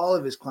requires all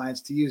of his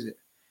clients to use it.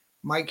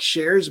 Mike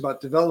shares about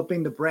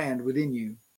developing the brand within you,